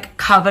 It's like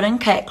covered in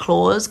cat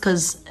claws,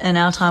 because in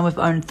our time we've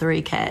owned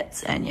 3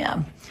 cats, and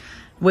yeah,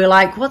 we're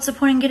like, what's the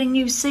point in getting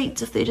new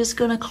seats if they're just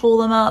gonna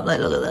claw them up? Like,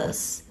 look at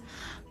this.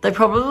 They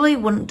probably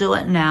wouldn't do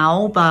it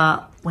now,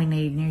 but we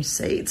need new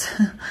seats.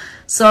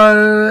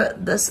 So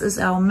this is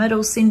our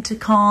middle center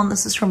con.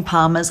 This is from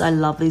Palmer's. I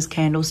love these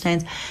candle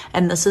stands.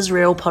 And this is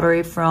real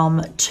pottery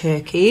from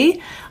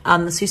Turkey.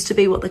 This used to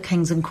be what the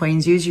kings and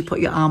queens use. You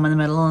put your arm in the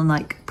middle and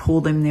like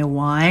pour them their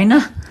wine.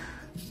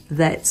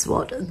 That's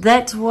what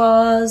that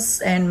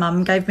was. And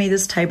Mum gave me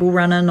this table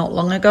runner not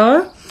long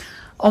ago.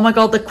 Oh my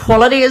God, the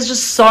quality is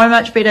just so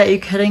much better. Are you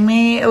kidding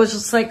me? It was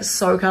just like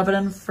so covered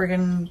in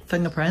friggin'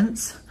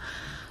 fingerprints.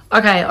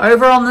 Okay,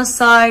 over on this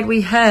side,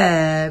 we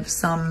have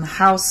some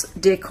house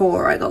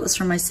decor. I got this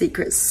from my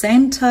Secret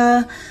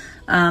Santa.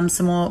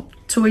 Some more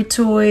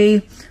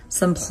toy,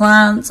 some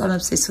plants. I'm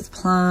obsessed with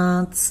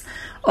plants.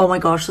 Oh my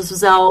gosh, this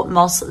was our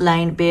Moss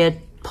Lane Beer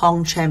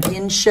Pong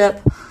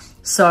Championship.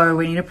 So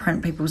we need to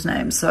print people's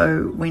names.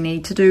 So we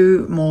need to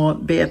do more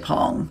beer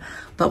pong.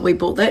 But we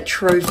bought that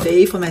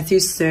trophy for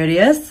Matthew's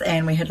 30th,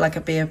 and we had like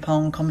a beer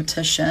pong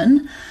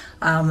competition.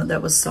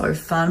 That was so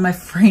fun. My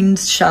friend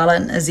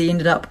Charlotte and Izzy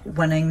ended up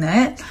winning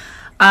that.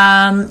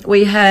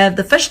 We have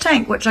the fish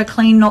tank, which I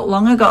cleaned not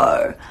long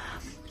ago.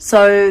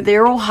 So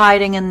they're all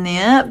hiding in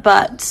there,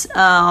 but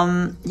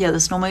yeah,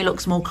 this normally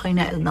looks more clean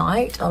at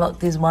night. Oh look,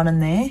 there's one in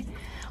there.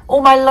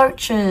 All my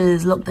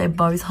loaches, look, they're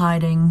both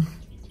hiding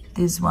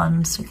There's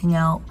one sticking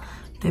out.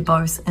 They're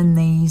both in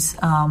these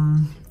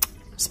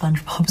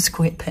SpongeBob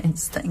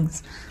SquarePants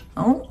things.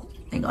 Oh,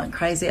 they're going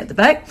crazy at the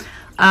back.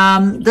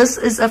 This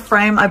is a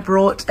frame I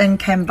brought in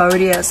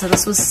Cambodia. So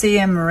this was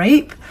Siem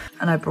Reap,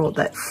 and I brought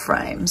that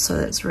frame. So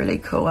that's really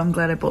cool. I'm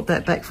glad I brought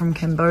that back from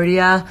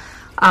Cambodia.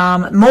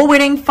 More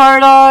wedding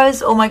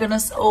photos. Oh my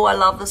goodness. Oh, I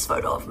love this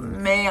photo of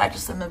me. I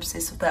just am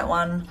obsessed with that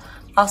one.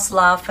 Us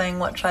laughing,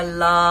 which I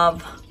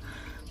love.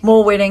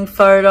 More wedding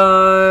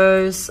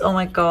photos. Oh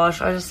my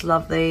gosh, I just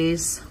love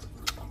these.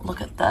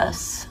 Look at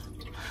this.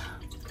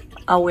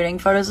 Our wedding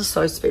photos are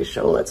so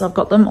special. I've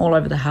got them all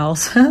over the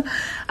house.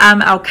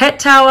 Our cat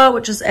tower,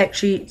 which is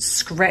actually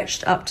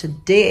scratched up to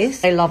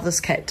death. They love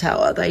this cat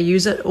tower. They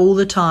use it all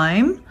the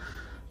time.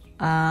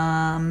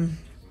 And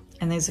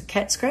there's a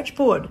cat scratch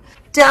board.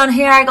 Down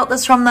here, I got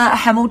this from the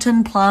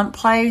Hamilton plant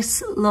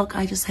place. Look,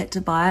 I just had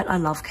to buy it. I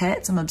love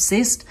cats. I'm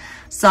obsessed.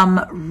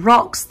 Some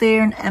rocks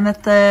there and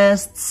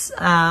amethysts.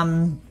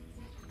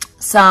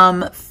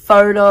 Some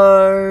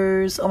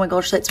photos. Oh my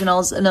gosh, that's when I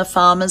was in a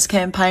farmer's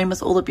campaign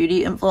with all the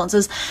beauty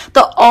influencers.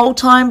 The old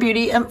time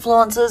beauty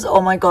influencers.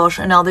 Oh my gosh,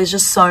 and now there's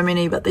just so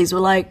many, but these were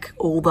like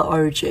all the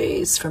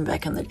OGs from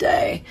back in the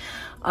day.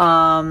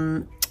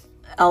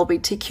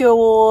 LGBTQ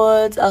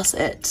awards, us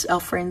at our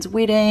friend's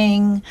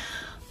wedding.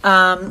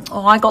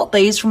 Oh, I got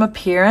these from a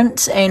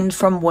parent and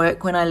from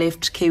work when I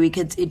left Kiwi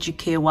Kids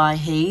Educare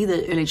Waihi,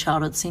 the early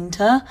childhood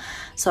centre.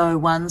 So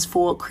one's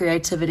for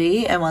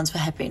creativity and one's for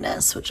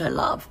happiness, which I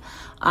love.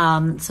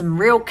 Some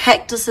real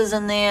cactuses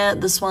in there.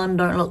 This one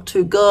don't look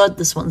too good.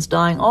 This one's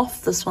dying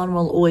off. This one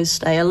will always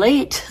stay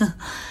elite.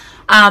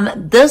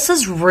 This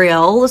is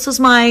real. This is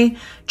my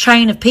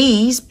chain of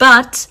peas,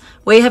 but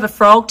we have a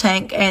frog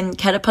tank and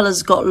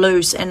caterpillars got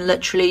loose and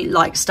literally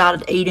like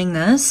started eating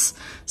this.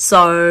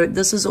 So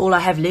this is all I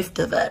have left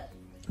of it.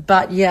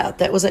 But yeah,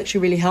 that was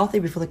actually really healthy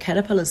before the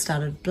caterpillars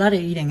started bloody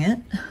eating it.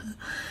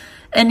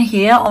 In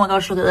here, oh my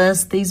gosh, look at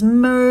this. These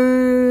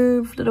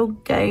move, little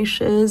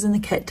geishas in the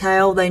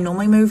cattail. They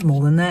normally move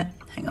more than that.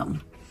 Hang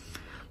on.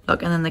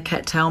 Look, and then the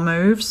cattail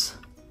moves.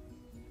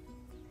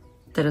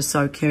 That is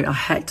so cute. I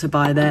had to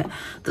buy that.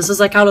 This is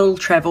like our little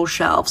travel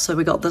shelf. So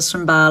we got this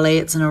from Bali.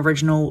 It's an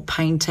original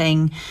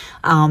painting.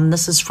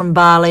 This is from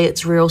Bali.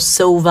 It's real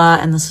silver.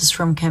 And this is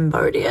from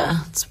Cambodia.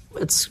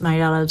 It's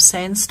made out of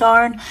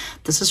sandstone.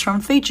 This is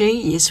from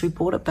Fiji. Yes, we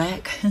bought it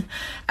back.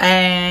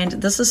 And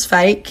this is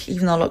fake,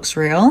 even though it looks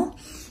real.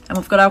 And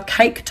we've got our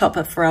cake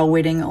topper for our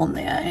wedding on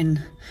there.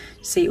 And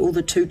see all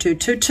the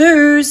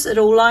 22222s. It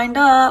all lined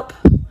up.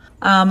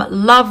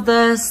 Love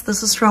this.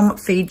 This is from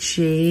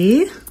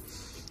Fiji.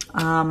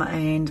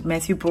 And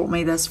Matthew brought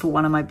me this for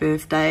one of my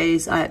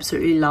birthdays. I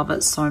absolutely love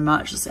it so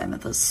much. This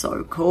amethyst is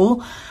so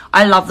cool.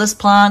 I love this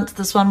plant.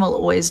 This one will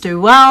always do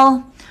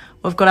well.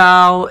 We've got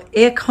our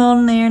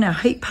aircon there and our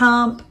heat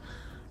pump.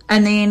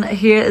 And then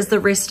here is the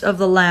rest of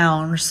the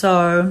lounge.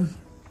 So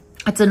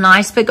it's a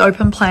nice big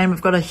open plan.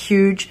 We've got a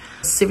huge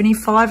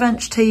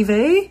 75-inch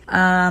TV.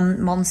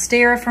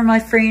 Monstera from my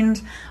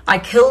friend. I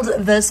killed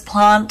this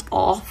plant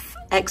off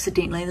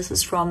accidentally. This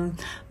is from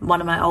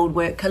one of my old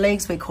work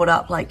colleagues. We caught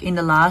up like end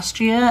of last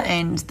year,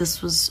 and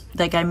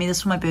they gave me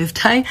this for my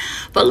birthday.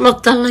 But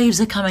look, the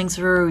leaves are coming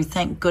through,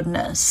 thank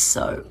goodness.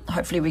 So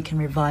hopefully we can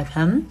revive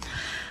him.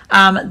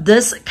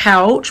 This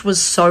couch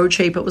was so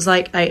cheap. It was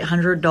like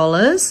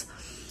 $800.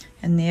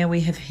 And there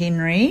we have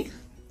Henry.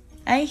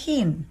 Hey,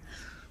 Hen.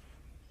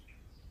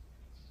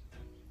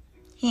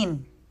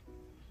 Hen.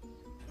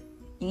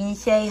 You gonna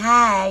say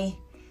hi?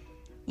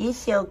 You're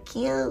so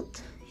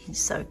cute. He's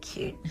so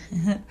cute.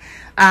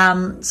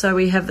 So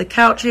we have the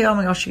couch here. Oh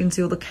my gosh, you can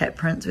see all the cat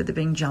prints where they've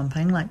been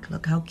jumping. Like,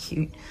 look how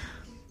cute.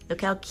 Look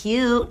how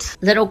cute.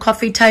 Little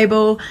coffee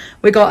table.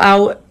 We got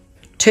our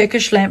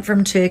Turkish lamp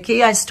from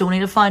Turkey. I still need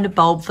to find a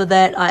bulb for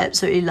that. I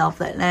absolutely love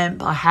that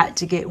lamp. I had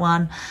to get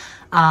one.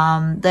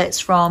 That's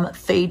from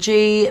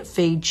Fiji.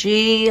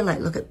 Like,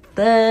 look at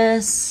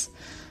this.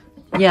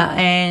 Yeah,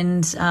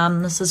 and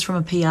this is from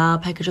a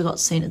PR package I got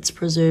sent. It's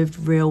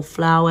preserved real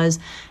flowers.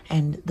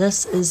 And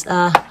this is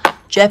a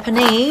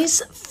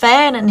Japanese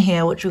fan in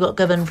here, which we got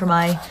given from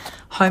my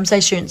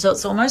homestay student. So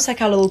it's almost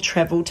like our little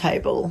travel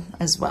table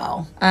as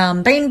well.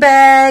 Bean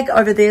bag.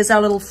 Over there's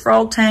our little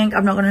frog tank.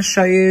 I'm not going to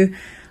show you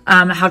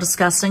how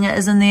disgusting it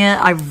is in there.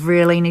 I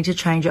really need to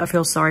change it. I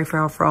feel sorry for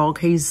our frog.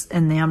 He's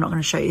in there. I'm not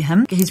going to show you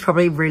him. He's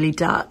probably really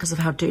dark because of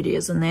how dirty he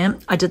is in there.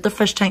 I did the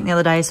fish tank the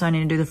other day, so I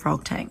need to do the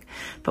frog tank.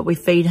 But we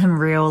feed him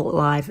real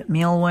live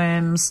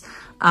mealworms.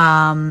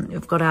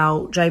 We've got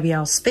our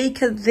JBL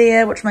speaker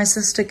there, which my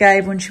sister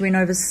gave when she went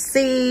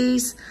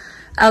overseas.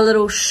 Our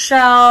little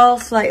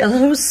shelf, like a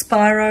little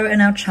Spyro,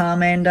 and our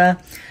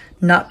Charmander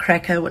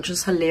Nutcracker, which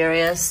is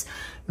hilarious.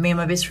 Me and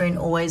my best friend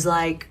always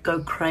like go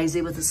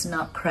crazy with this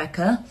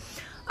Nutcracker.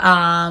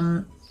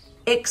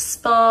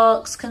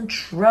 Xbox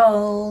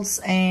controls,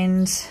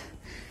 and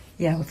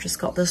yeah, we've just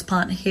got this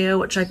plant here,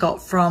 which I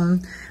got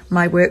from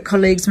my work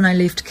colleagues when I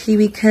left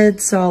Kiwi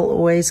Kids, so I'll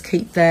always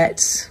keep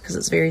that because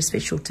it's very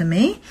special to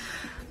me.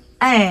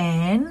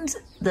 And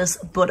this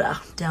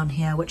Buddha down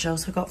here, which I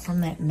also got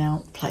from that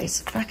mount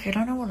place. Fuck, I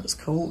don't know what it's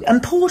called.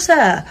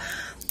 Importer.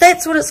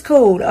 That's what it's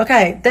called.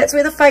 Okay, that's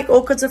where the fake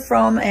orchids are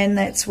from, and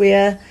that's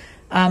where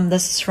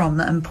this is from,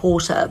 the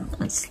Importer.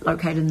 It's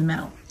located in the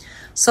mount.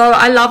 So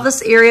I love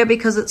this area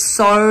because it's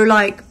so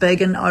like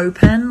big and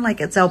open, like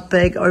it's our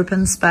big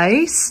open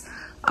space.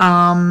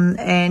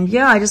 And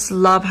yeah, I just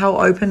love how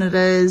open it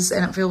is,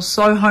 and it feels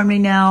so homely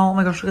now. Oh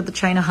my gosh, look at the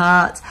chain of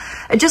hearts.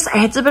 It just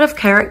adds a bit of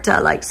character.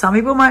 Like, some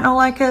people might not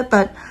like it,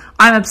 but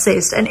I'm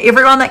obsessed. And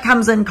everyone that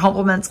comes in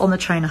compliments on the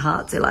chain of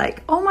hearts. They're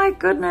like, oh my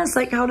goodness,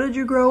 like, how did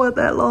you grow it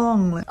that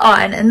long? Oh,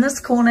 and in this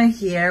corner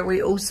here,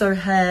 we also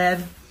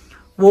have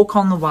walk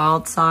on the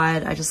wild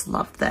side. I just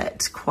love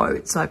that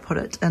quote, so I put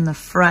it in the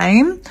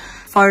frame.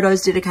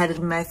 Photos dedicated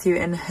to Matthew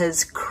and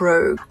his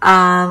crew.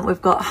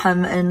 We've got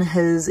him and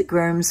his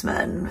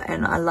groomsmen,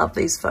 and I love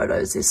these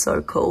photos. They're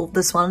so cool.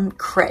 This one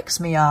cracks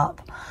me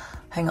up.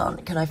 Hang on,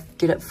 can I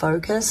get it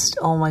focused?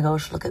 Oh my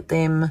gosh, look at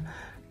them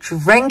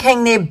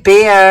drinking their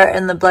beer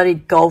in the bloody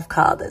golf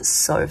cart. That's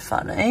so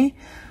funny.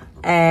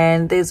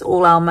 And there's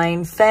all our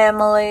main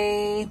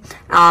family.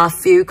 A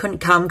few couldn't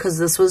come because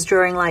this was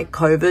during like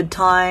COVID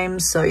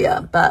times, so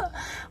yeah, but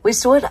we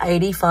still had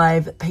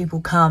 85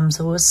 people come,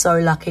 so we were so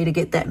lucky to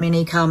get that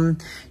many come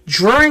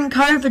during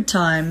COVID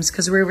times,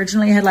 because we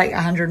originally had like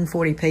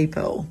 140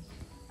 people.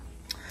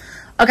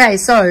 Okay,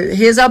 so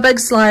here's our big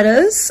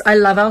sliders. I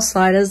love our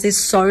sliders. They're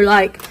so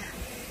like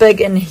big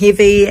and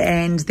heavy,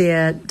 and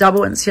they're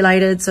double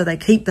insulated, so they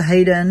keep the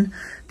heat in.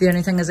 The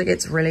only thing is it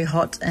gets really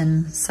hot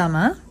in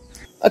summer.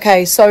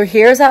 Okay, so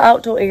here's our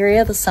outdoor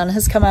area. The sun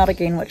has come out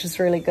again, which is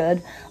really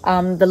good.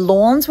 The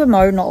lawns were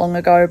mowed not long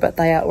ago, but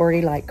they are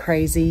already like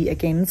crazy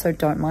again, so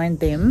don't mind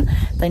them.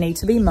 They need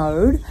to be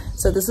mowed.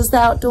 So this is the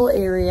outdoor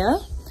area.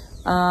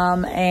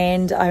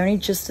 And I only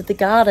just did the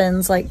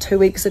gardens like 2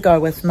 weeks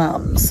ago with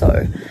mum,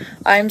 so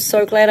I'm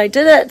so glad I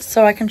did it,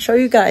 so I can show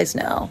you guys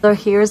now. So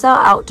here's our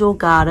outdoor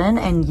garden,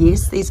 and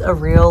yes, these are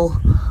real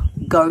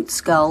goat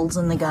skulls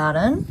in the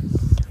garden.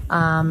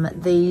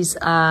 These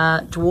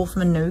are dwarf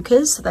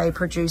manukas. They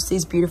produce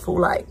these beautiful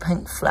like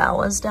pink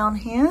flowers down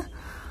here.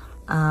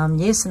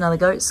 Yes, another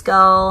goat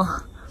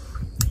skull.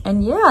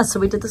 And yeah, so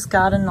we did this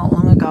garden not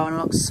long ago, and it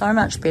looks so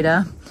much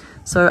better.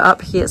 So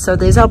up here, so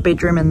there's our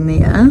bedroom in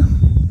there,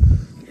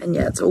 and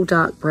yeah, it's all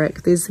dark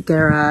brick. There's the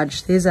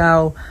garage, there's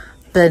our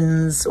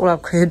bins, all our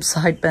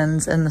curbside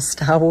bins in the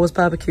Star Wars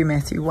barbecue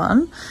Matthew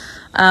one.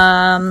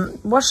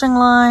 Washing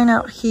line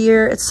out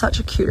here. It's such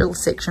a cute little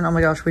section. Oh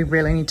my gosh, we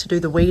really need to do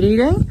the weed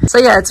eating. So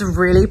yeah, it's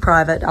really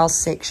private, our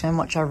section,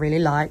 which I really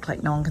like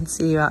no one can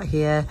see you out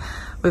here.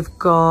 We've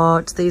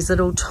got these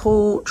little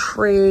tall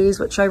trees,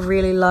 which I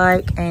really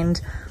like, and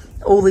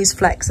all these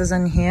flaxes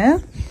in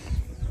here.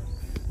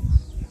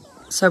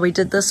 So we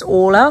did this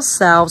all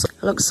ourselves.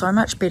 It looks so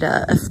much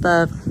better if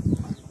the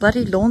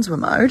bloody lawns were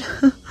mowed.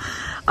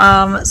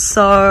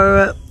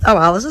 So, oh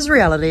well, this is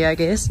reality, I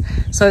guess.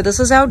 So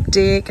this is our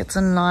deck. It's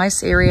a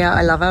nice area.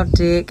 I love our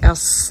deck, our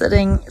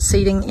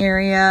seating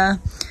area.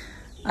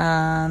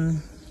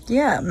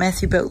 Yeah,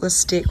 Matthew built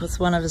this deck with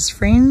one of his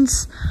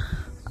friends.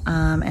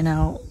 And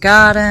our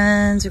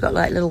gardens, we've got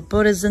like little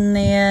Buddhas in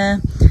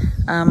there.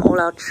 All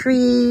our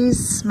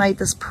trees, made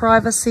this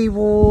privacy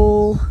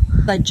wall.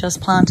 They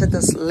just planted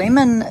this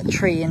lemon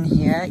tree in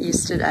here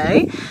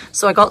yesterday.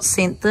 So I got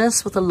sent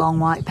this with a long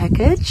white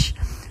package.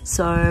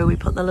 So we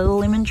put the little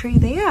lemon tree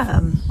there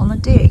on the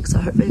deck, so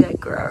hopefully that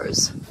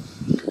grows.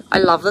 I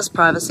love this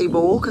privacy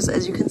wall because,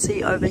 as you can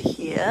see over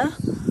here,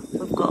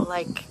 we've got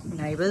like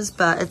neighbors,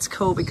 but it's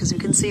cool because we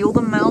can see all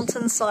the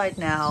mountainside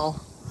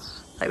now.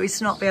 Like, we used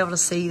to not be able to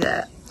see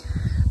that.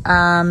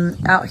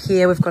 Out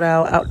here we've got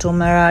our outdoor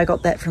mirror. I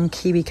got that from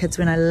Kiwi Kids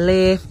when I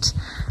left,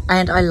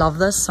 and I love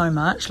this so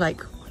much.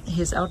 Like,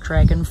 here's our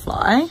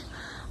dragonfly.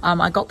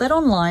 I got that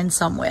online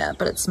somewhere,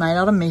 but it's made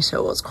out of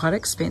metal. It's quite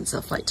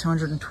expensive, like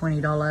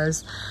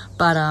 $220.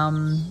 But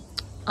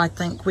I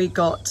think we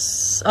got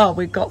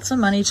some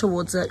money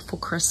towards it for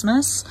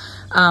Christmas,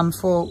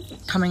 for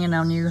coming in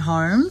our new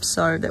home.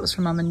 So that was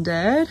from mum and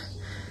dad.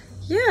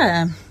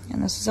 Yeah,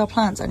 and this is our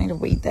plants. I need to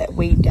weed that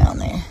weed down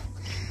there.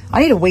 I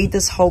need to weed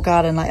this whole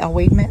garden. Like, our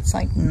weed mat's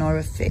like no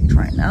effect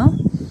right now.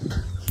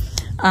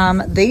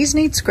 These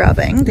need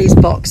scrubbing, these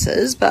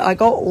boxes, but I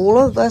got all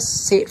of this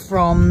set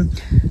from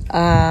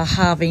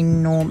Harvey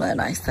Norman,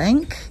 I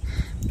think.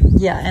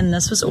 Yeah, and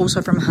this was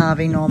also from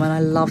Harvey Norman.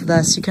 I love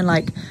this. You can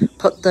like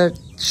put the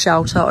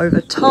shelter over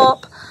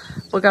top.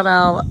 We got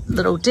our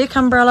little deck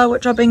umbrella,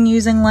 which I've been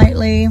using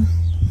lately.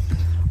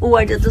 Oh,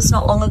 I did this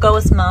not long ago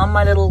with mum,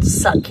 my little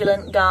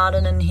succulent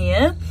garden in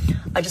here.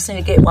 I just need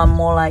to get one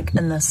more like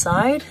in this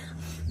side.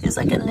 There's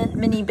like a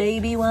mini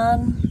baby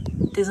one.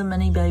 There's a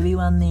mini baby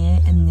one there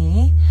in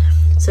there.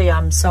 So yeah,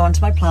 I'm so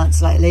onto my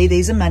plants lately.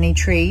 These are money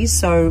trees.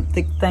 So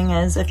the thing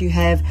is, if you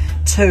have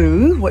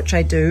two, which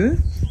I do,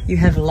 you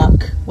have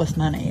luck with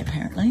money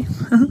apparently.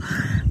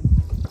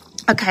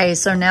 Okay,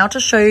 so now to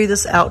show you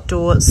this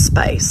outdoor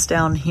space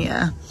down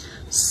here.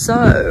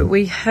 So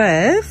we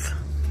have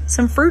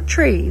some fruit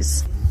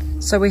trees.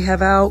 So we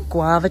have our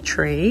guava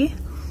tree.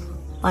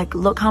 Like,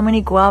 look how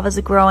many guavas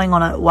are growing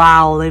on it.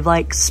 Wow, they've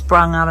like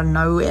sprung out of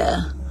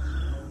nowhere.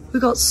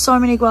 We've got so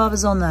many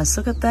guavas on this.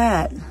 Look at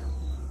that.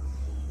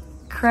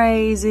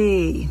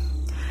 Crazy.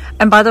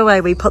 And by the way,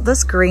 we put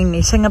this green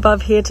netting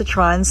above here to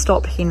try and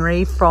stop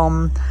Henry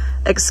from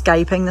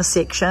escaping the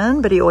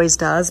section, but he always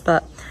does.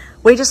 But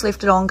we just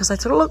left it on because I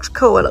thought it looked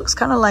cool. It looks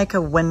kind of like a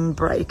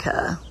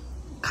windbreaker,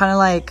 kind of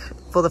like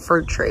for the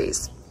fruit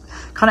trees.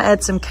 Kind of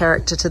adds some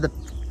character to the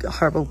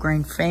horrible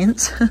green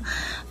fence.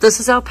 This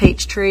is our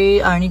peach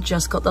tree. I only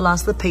just got the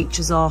last of the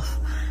peaches off.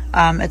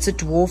 It's a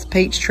dwarf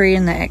peach tree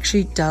and that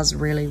actually does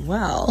really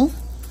well.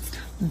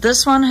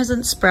 This one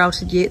hasn't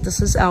sprouted yet.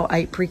 This is our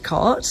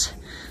apricot.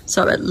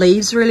 So it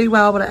leaves really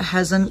well, but it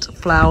hasn't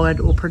flowered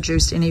or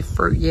produced any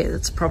fruit yet.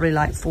 It's probably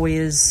like 3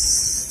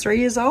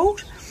 years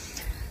old.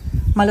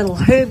 My little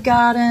herb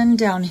garden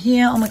down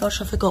here. Oh my gosh,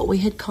 I forgot we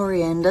had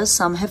coriander.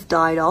 Some have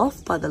died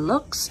off by the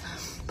looks,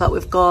 but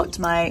we've got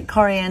my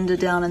coriander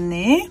down in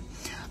there.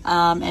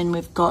 And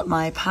we've got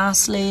my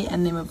parsley,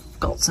 and then we've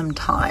got some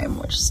thyme,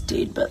 which is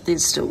dead, but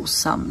there's still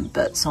some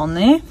bits on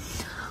there.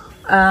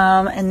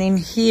 And then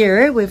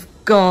here we've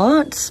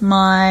got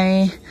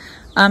my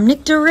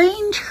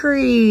nectarine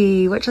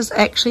tree, which is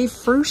actually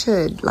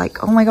fruited.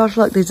 Like, oh my gosh,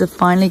 look, these are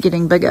finally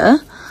getting bigger.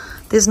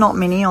 There's not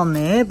many on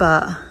there,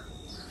 but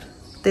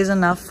there's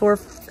enough for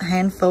a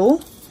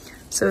handful.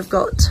 So we've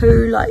got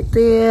 2 like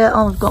there.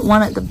 Oh, we've got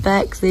one at the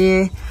back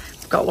there.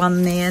 We've got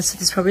one there. So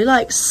there's probably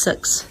like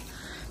 6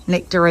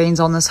 nectarines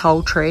on this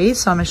whole tree.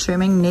 So I'm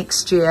assuming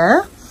next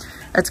year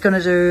it's going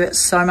to do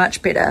so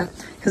much better,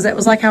 because that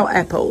was like our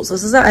apples.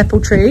 This is our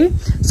apple tree.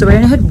 So we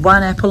only had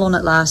 1 apple on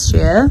it last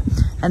year,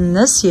 and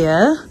this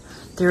year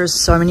there is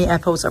so many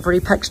apples. I've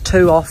already picked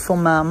 2 off for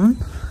mum,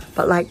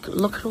 but like,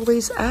 look at all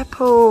these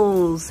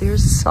apples.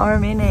 There's so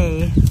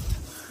many.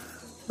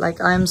 Like,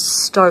 I'm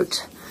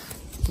stoked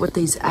with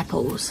these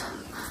apples.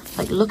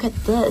 Like, look at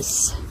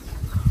this.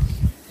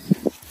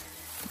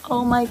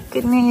 Oh my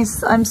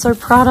goodness, I'm so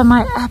proud of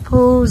my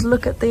apples.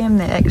 Look at them,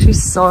 they're actually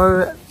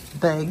so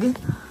big.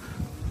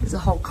 There's a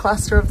whole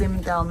cluster of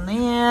them down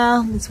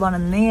there. There's one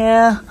in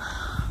there.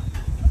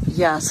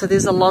 Yeah, so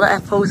there's a lot of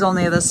apples on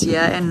there this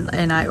year,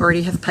 and I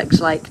already have picked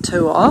like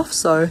 2 off,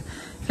 so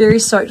very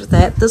stoked with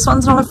that. This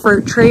one's not a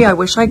fruit tree. I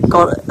wish I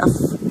got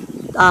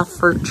a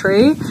fruit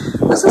tree.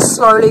 This is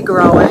slowly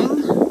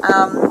growing.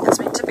 It's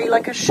meant to be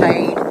like a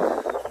shade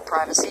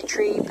privacy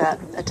tree, but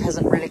it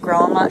hasn't really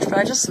grown much, but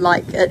I just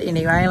like it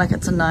anyway. Like,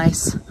 it's a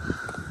nice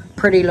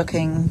pretty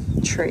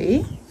looking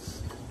tree.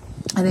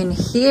 And then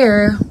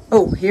here,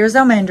 oh, here's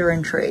our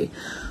mandarin tree.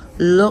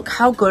 Look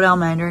how good our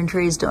mandarin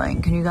tree is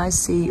doing. Can you guys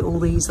see all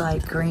these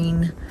like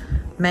green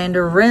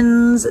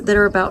mandarins that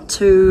are about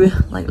to,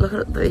 like, look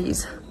at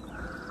these.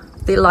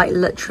 They're like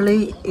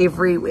literally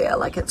everywhere.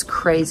 Like, it's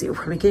crazy. We'll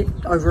probably get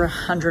over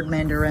 100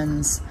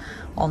 mandarins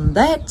on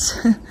that.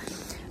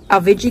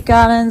 Our veggie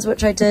gardens,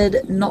 which I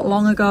did not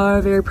long ago.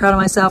 Very proud of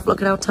myself.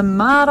 Look at our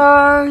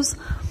tomatoes.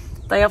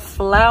 They are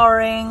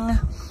flowering.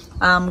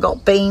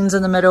 Got beans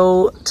in the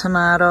middle,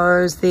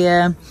 tomatoes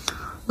there.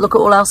 Look at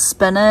all our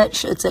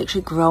spinach. It's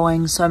actually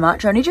growing so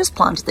much. I only just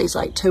planted these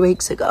like 2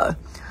 weeks ago.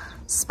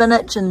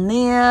 Spinach in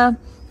there.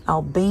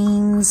 Our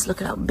beans.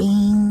 Look at our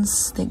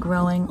beans. They're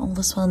growing. Oh,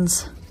 this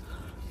one's...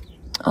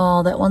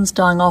 oh, that one's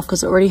dying off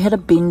because it already had a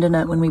bend in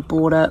it when we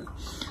bought it.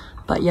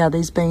 But yeah,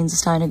 these beans are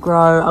starting to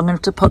grow. I'm going to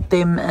have to put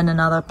them in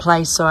another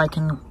place so I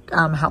can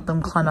help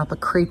them climb up a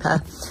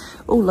creeper.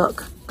 Oh,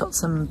 look. Got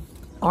some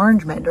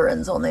orange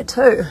mandarins on there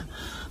too.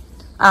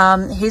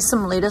 Here's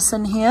some lettuce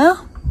in here.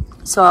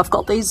 So I've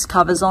got these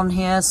covers on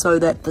here so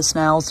that the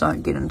snails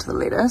don't get into the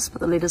lettuce,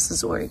 but the lettuce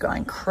is already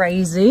going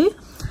crazy.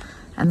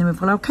 And then we've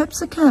got our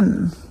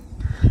capsicum.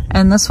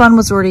 And this one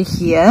was already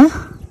here.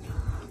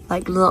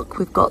 Like, look,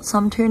 we've got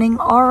some turning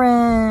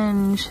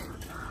orange.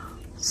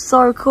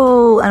 So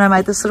cool. And I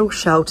made this little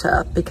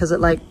shelter because it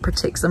like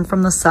protects them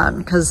from the sun,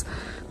 because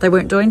they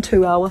weren't doing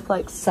too well with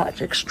like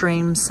such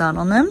extreme sun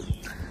on them.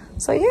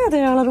 So yeah,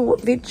 they are little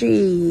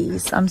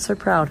veggies. I'm so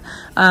proud.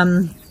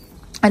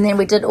 And then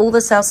we did all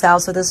this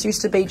ourselves. So this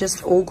used to be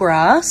just all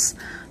grass,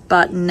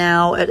 but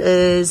now it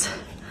is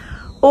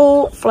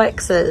all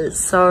flaxes.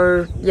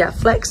 So yeah,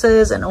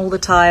 flaxes and all the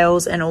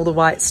tiles and all the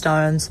white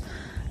stones.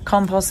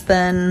 Compost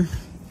bin.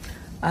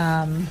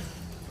 And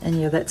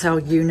yeah, that's our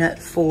unit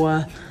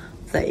for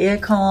the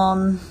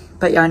aircon.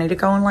 But yeah, I need to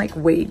go and like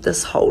weed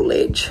this whole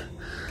ledge.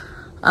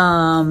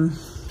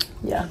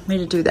 Yeah, need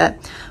to do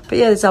that. But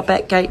yeah, there's our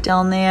back gate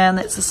down there, and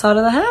that's the side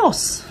of the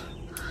house.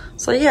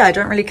 So yeah, I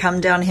don't really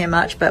come down here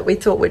much, but we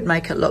thought we'd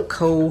make it look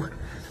cool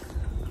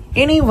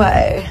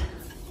anyway.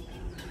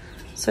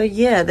 So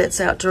yeah, that's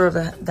outdoor of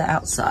the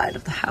outside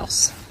of the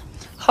house.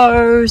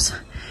 Hose,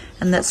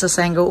 and that's this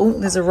angle. Oh,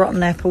 there's a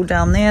rotten apple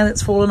down there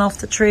that's fallen off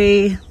the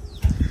tree.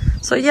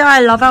 So yeah,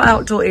 I love our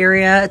outdoor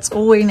area. It's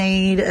all we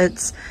need.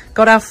 It's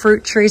got our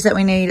fruit trees that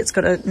we need. It's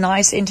got a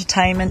nice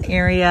entertainment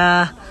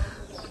area.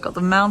 Got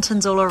the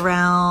mountains all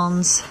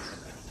around.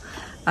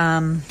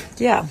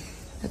 Yeah,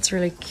 it's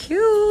really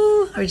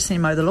cute. I just need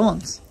to mow the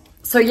lawns.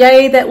 So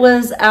yay, that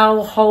was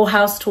our whole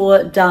house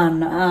tour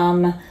done.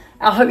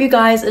 I hope you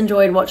guys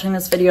enjoyed watching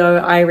this video.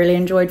 I really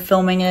enjoyed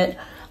filming it.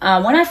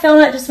 When I film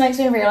it just makes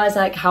me realize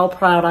like how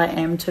proud I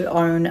am to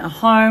own a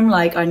home.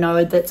 Like I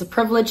know that's a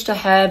privilege to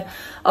have.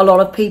 A lot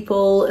of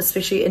people,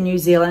 especially in New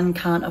Zealand,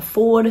 can't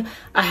afford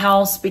a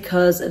house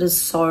because it is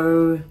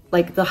so,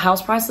 like the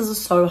house prices are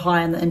so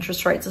high and the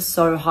interest rates are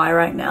so high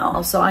right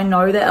now. So I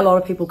know that a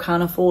lot of people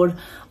can't afford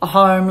a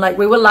home. Like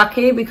we were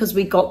lucky because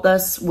we got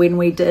this when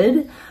we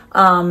did.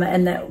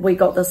 And that we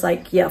got this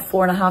like, yeah,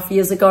 4.5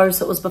 years ago.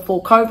 So it was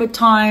before COVID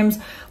times.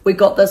 We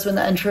got this when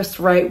the interest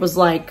rate was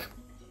like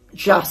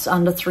just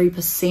under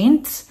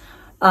 3%.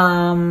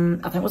 I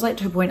think it was like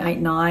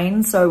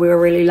 2.89. So we were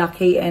really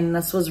lucky, and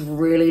this was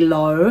really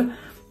low,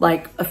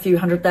 like a few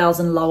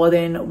 $100,000 lower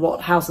than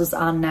what houses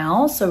are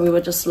now. So we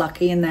were just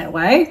lucky in that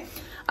way.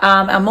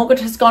 Our mortgage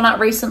has gone up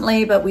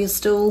recently, but we're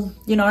still,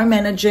 you know,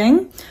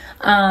 managing.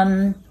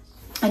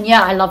 And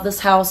yeah, I love this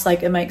house.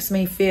 Like it makes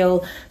me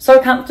feel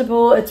so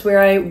comfortable. It's where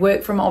I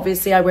work from.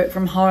 Obviously I work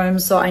from home,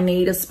 so I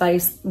need a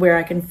space where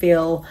I can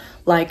feel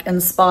like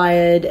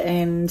inspired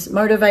and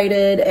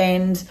motivated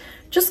and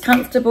just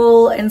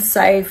comfortable and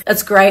safe.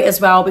 It's great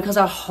as well because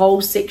our whole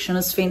section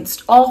is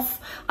fenced off.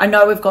 I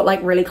know we've got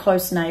like really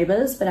close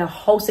neighbors, but our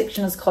whole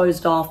section is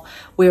closed off.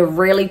 We're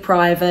really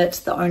private.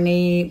 The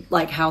only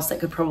like house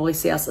that could probably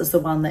see us is the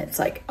one that's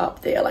like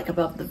up there, like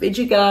above the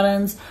veggie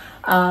gardens.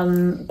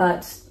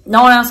 But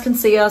no one else can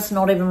see us,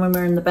 not even when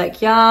we're in the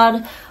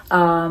backyard.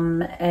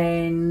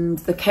 And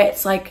the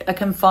cats like are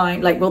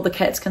confined, like, well, the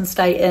cats can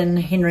stay in.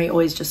 Henry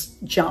always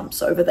just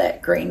jumps over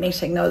that green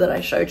netting though that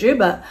I showed you,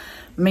 but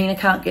Mina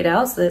can't get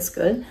out, so that's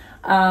good.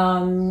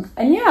 And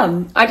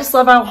yeah, I just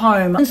love our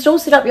home. You can still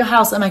set up your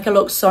house and make it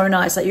look so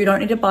nice. Like you don't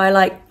need to buy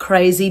like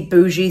crazy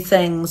bougie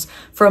things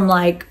from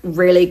like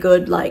really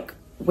good like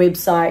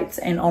websites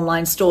and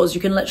online stores.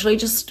 You can literally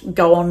just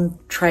go on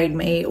Trade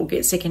Me or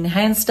get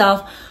secondhand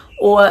stuff,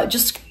 or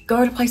just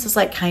go to places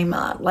like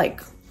Kmart.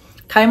 Like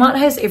Kmart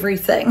has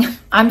everything.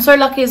 I'm so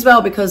lucky as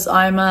well because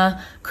I'm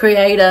a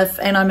creative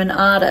and I'm an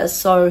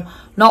artist. So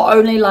not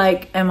only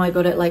like am I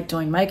good at like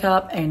doing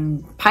makeup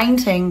and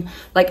painting,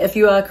 like if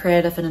you are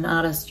creative and an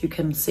artist, you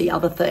can see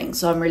other things.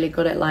 So I'm really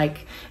good at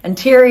like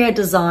interior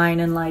design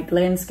and like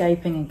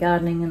landscaping and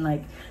gardening and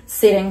like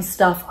setting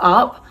stuff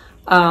up.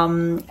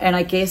 And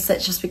I guess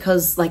that's just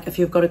because like if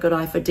you've got a good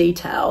eye for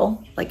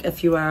detail, like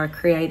if you are a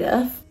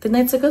creative, then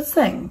that's a good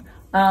thing.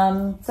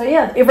 So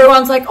yeah,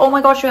 everyone's like, oh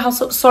my gosh, your house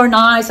looks so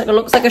nice, like it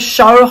looks like a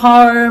show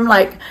home.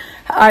 Like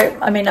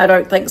I mean, I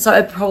don't think so.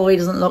 It probably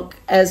doesn't look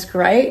as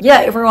great.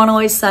 Yeah, everyone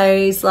always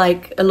says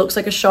like it looks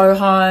like a show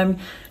home.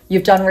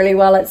 You've done really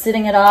well at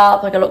setting it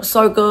up, like it looks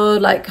so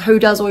good. Like who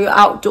does all your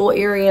outdoor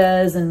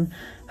areas and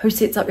who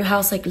sets up your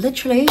house? Like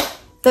literally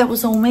that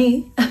was all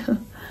me.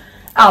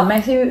 Oh,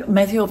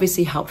 Matthew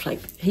obviously helped.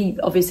 Like he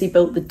obviously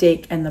built the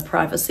deck and the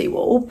privacy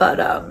wall, but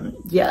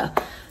yeah,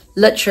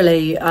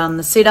 literally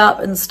the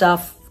setup and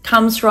stuff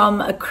comes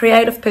from a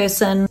creative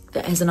person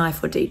that has an eye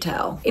for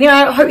detail. Anyway,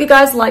 I hope you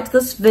guys liked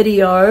this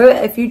video.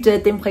 If you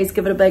did, then please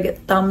give it a big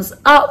thumbs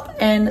up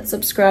and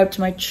subscribe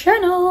to my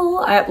channel.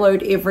 I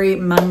upload every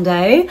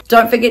Monday.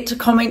 Don't forget to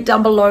comment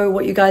down below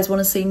what you guys want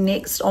to see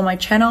next on my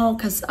channel,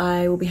 because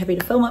I will be happy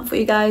to film it for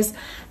you guys,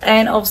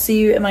 and I'll see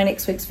you in my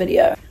next week's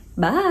video.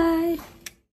 Bye.